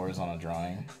spending hours on a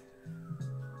drawing.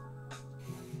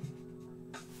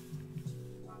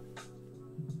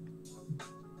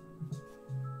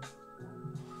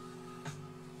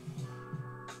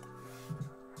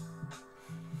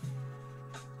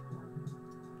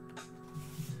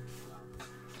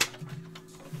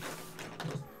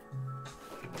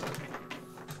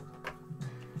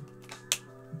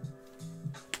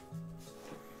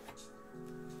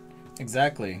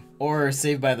 Exactly. Or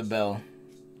Saved by the Bell.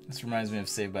 This reminds me of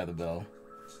Saved by the Bell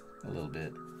a little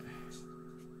bit.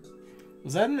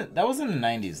 Was that that was in the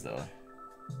 90s though.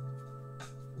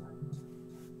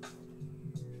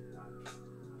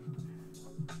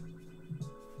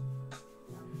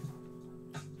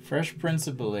 Fresh Prince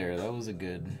of Bel-Air, that was a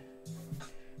good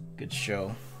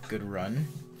show, good run.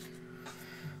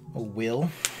 Oh, Will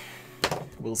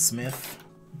Smith,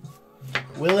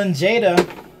 Will and Jada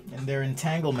and their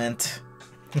entanglement.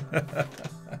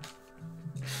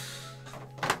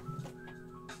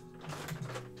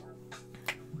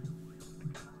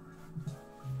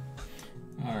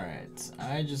 Alright,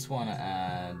 I just want to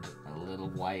add a little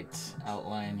white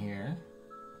outline here.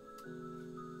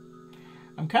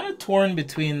 I'm kind of torn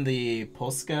between the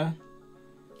Posca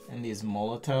and these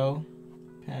Molotow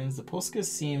pens. The Posca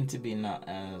seem to be not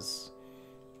as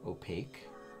opaque,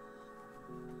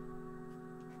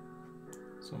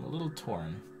 so I'm a little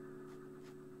torn.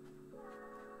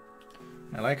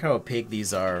 I like how opaque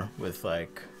these are with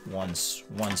like one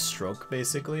stroke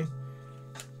basically.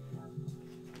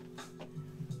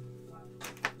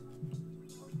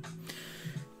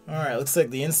 Alright, looks like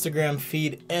the Instagram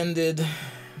feed ended.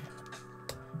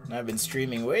 And I've been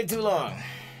streaming way too long.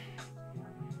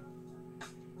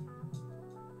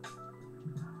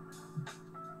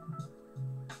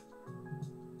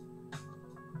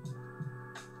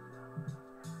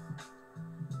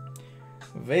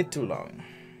 Way too long.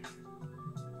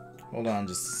 Hold on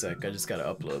just a sec, I just gotta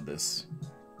upload this.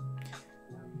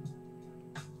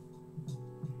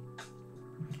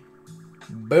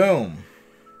 Boom!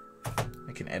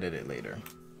 I can edit it later.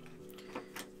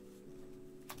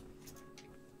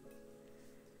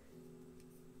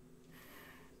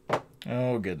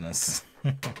 Oh goodness.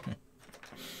 I'm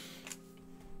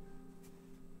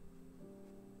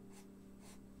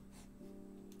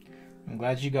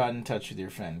glad you got in touch with your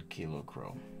friend Kilo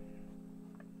Crow.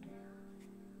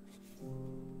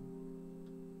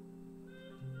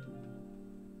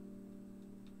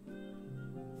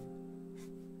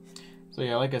 So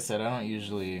yeah, like I said, I don't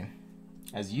usually,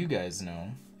 as you guys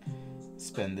know,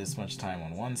 spend this much time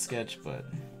on one sketch, but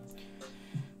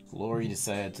Lori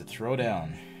decided to throw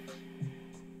down.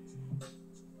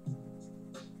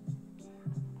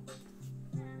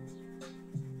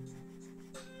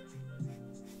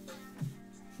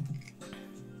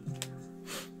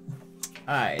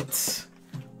 Alright,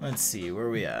 let's see, where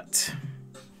are we at?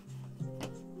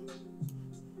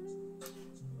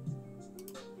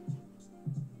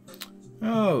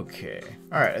 Okay,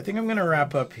 alright, I think I'm gonna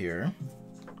wrap up here.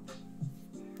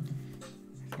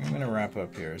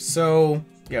 So,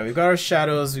 yeah, we've got our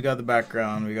shadows, we got the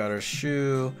background, we got our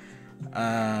shoe.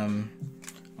 I'll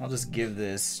just give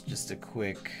this just a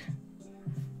quick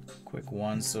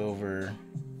once over,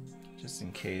 just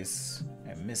in case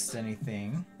I missed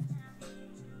anything.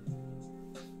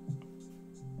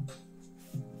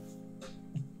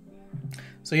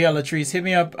 So yeah, Latrice, hit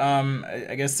me up.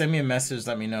 I guess send me a message.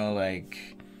 Let me know like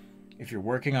if you're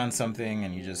working on something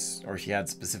and you just, or if you had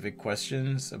specific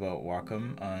questions about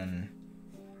Wacom on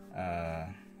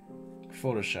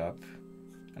Photoshop,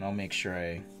 and I'll make sure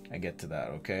I get to that.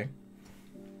 Okay.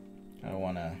 I don't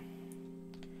wanna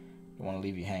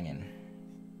leave you hanging.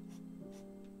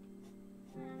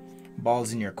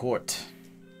 Balls in your court,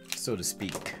 so to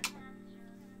speak.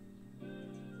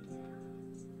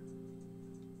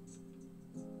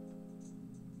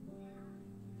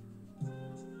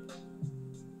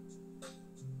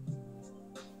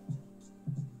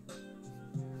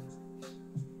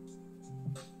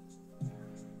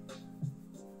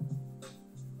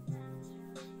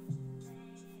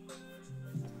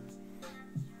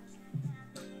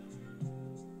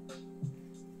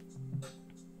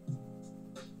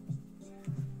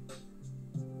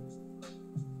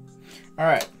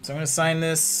 Alright, so I'm going to sign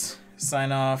this,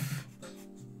 sign off,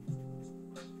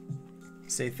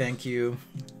 say thank you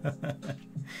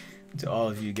to all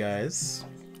of you guys.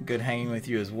 Good hanging with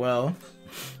you as well.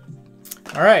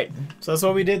 Alright, so that's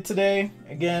what we did today.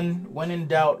 Again, when in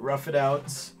doubt, rough it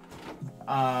out.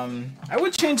 I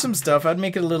would change some stuff. I'd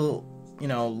make it a little, you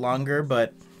know, longer,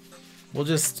 but I'll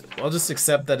just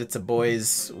accept that it's a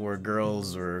boys or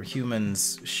girls or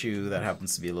humans shoe that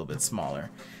happens to be a little bit smaller.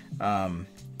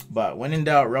 But when in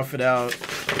doubt, rough it out.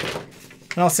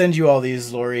 And I'll send you all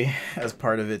these, Lori, as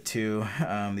part of it too.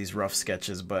 These rough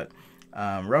sketches, but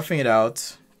roughing it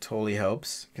out totally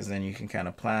helps, because then you can kind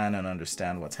of plan and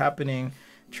understand what's happening,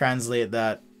 translate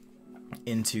that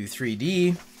into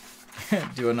 3D,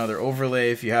 do another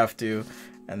overlay if you have to,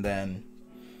 and then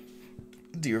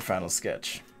do your final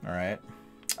sketch. All right,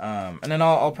 and then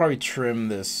I'll probably trim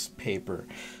this paper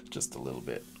just a little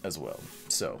bit as well.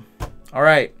 So, all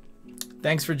right,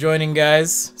 thanks for joining,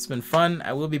 guys. It's been fun.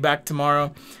 I will be back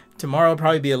tomorrow. Tomorrow will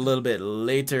probably be a little bit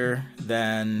later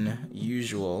than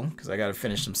usual because I got to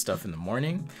finish some stuff in the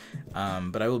morning,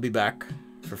 but I will be back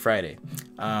for Friday.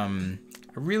 I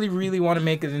really want to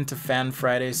make it into Fan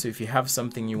Friday, so if you have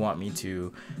something you want me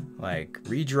to like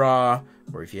redraw,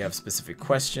 or if you have specific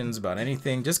questions about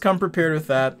anything, just come prepared with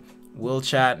that. We'll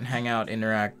chat and hang out,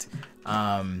 interact,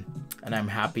 and I'm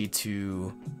happy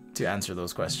to answer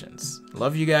those questions.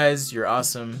 Love you guys. You're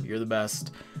awesome. You're the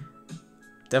best.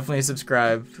 Definitely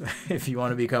subscribe if you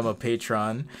want to become a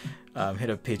patron. Hit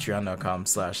up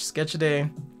patreon.com/sketchaday.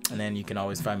 And then you can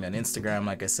always find me on Instagram,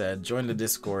 like I said. Join the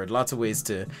Discord. Lots of ways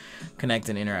to connect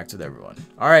and interact with everyone.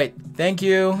 All right. Thank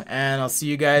you. And I'll see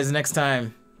you guys next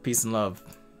time. Peace and love.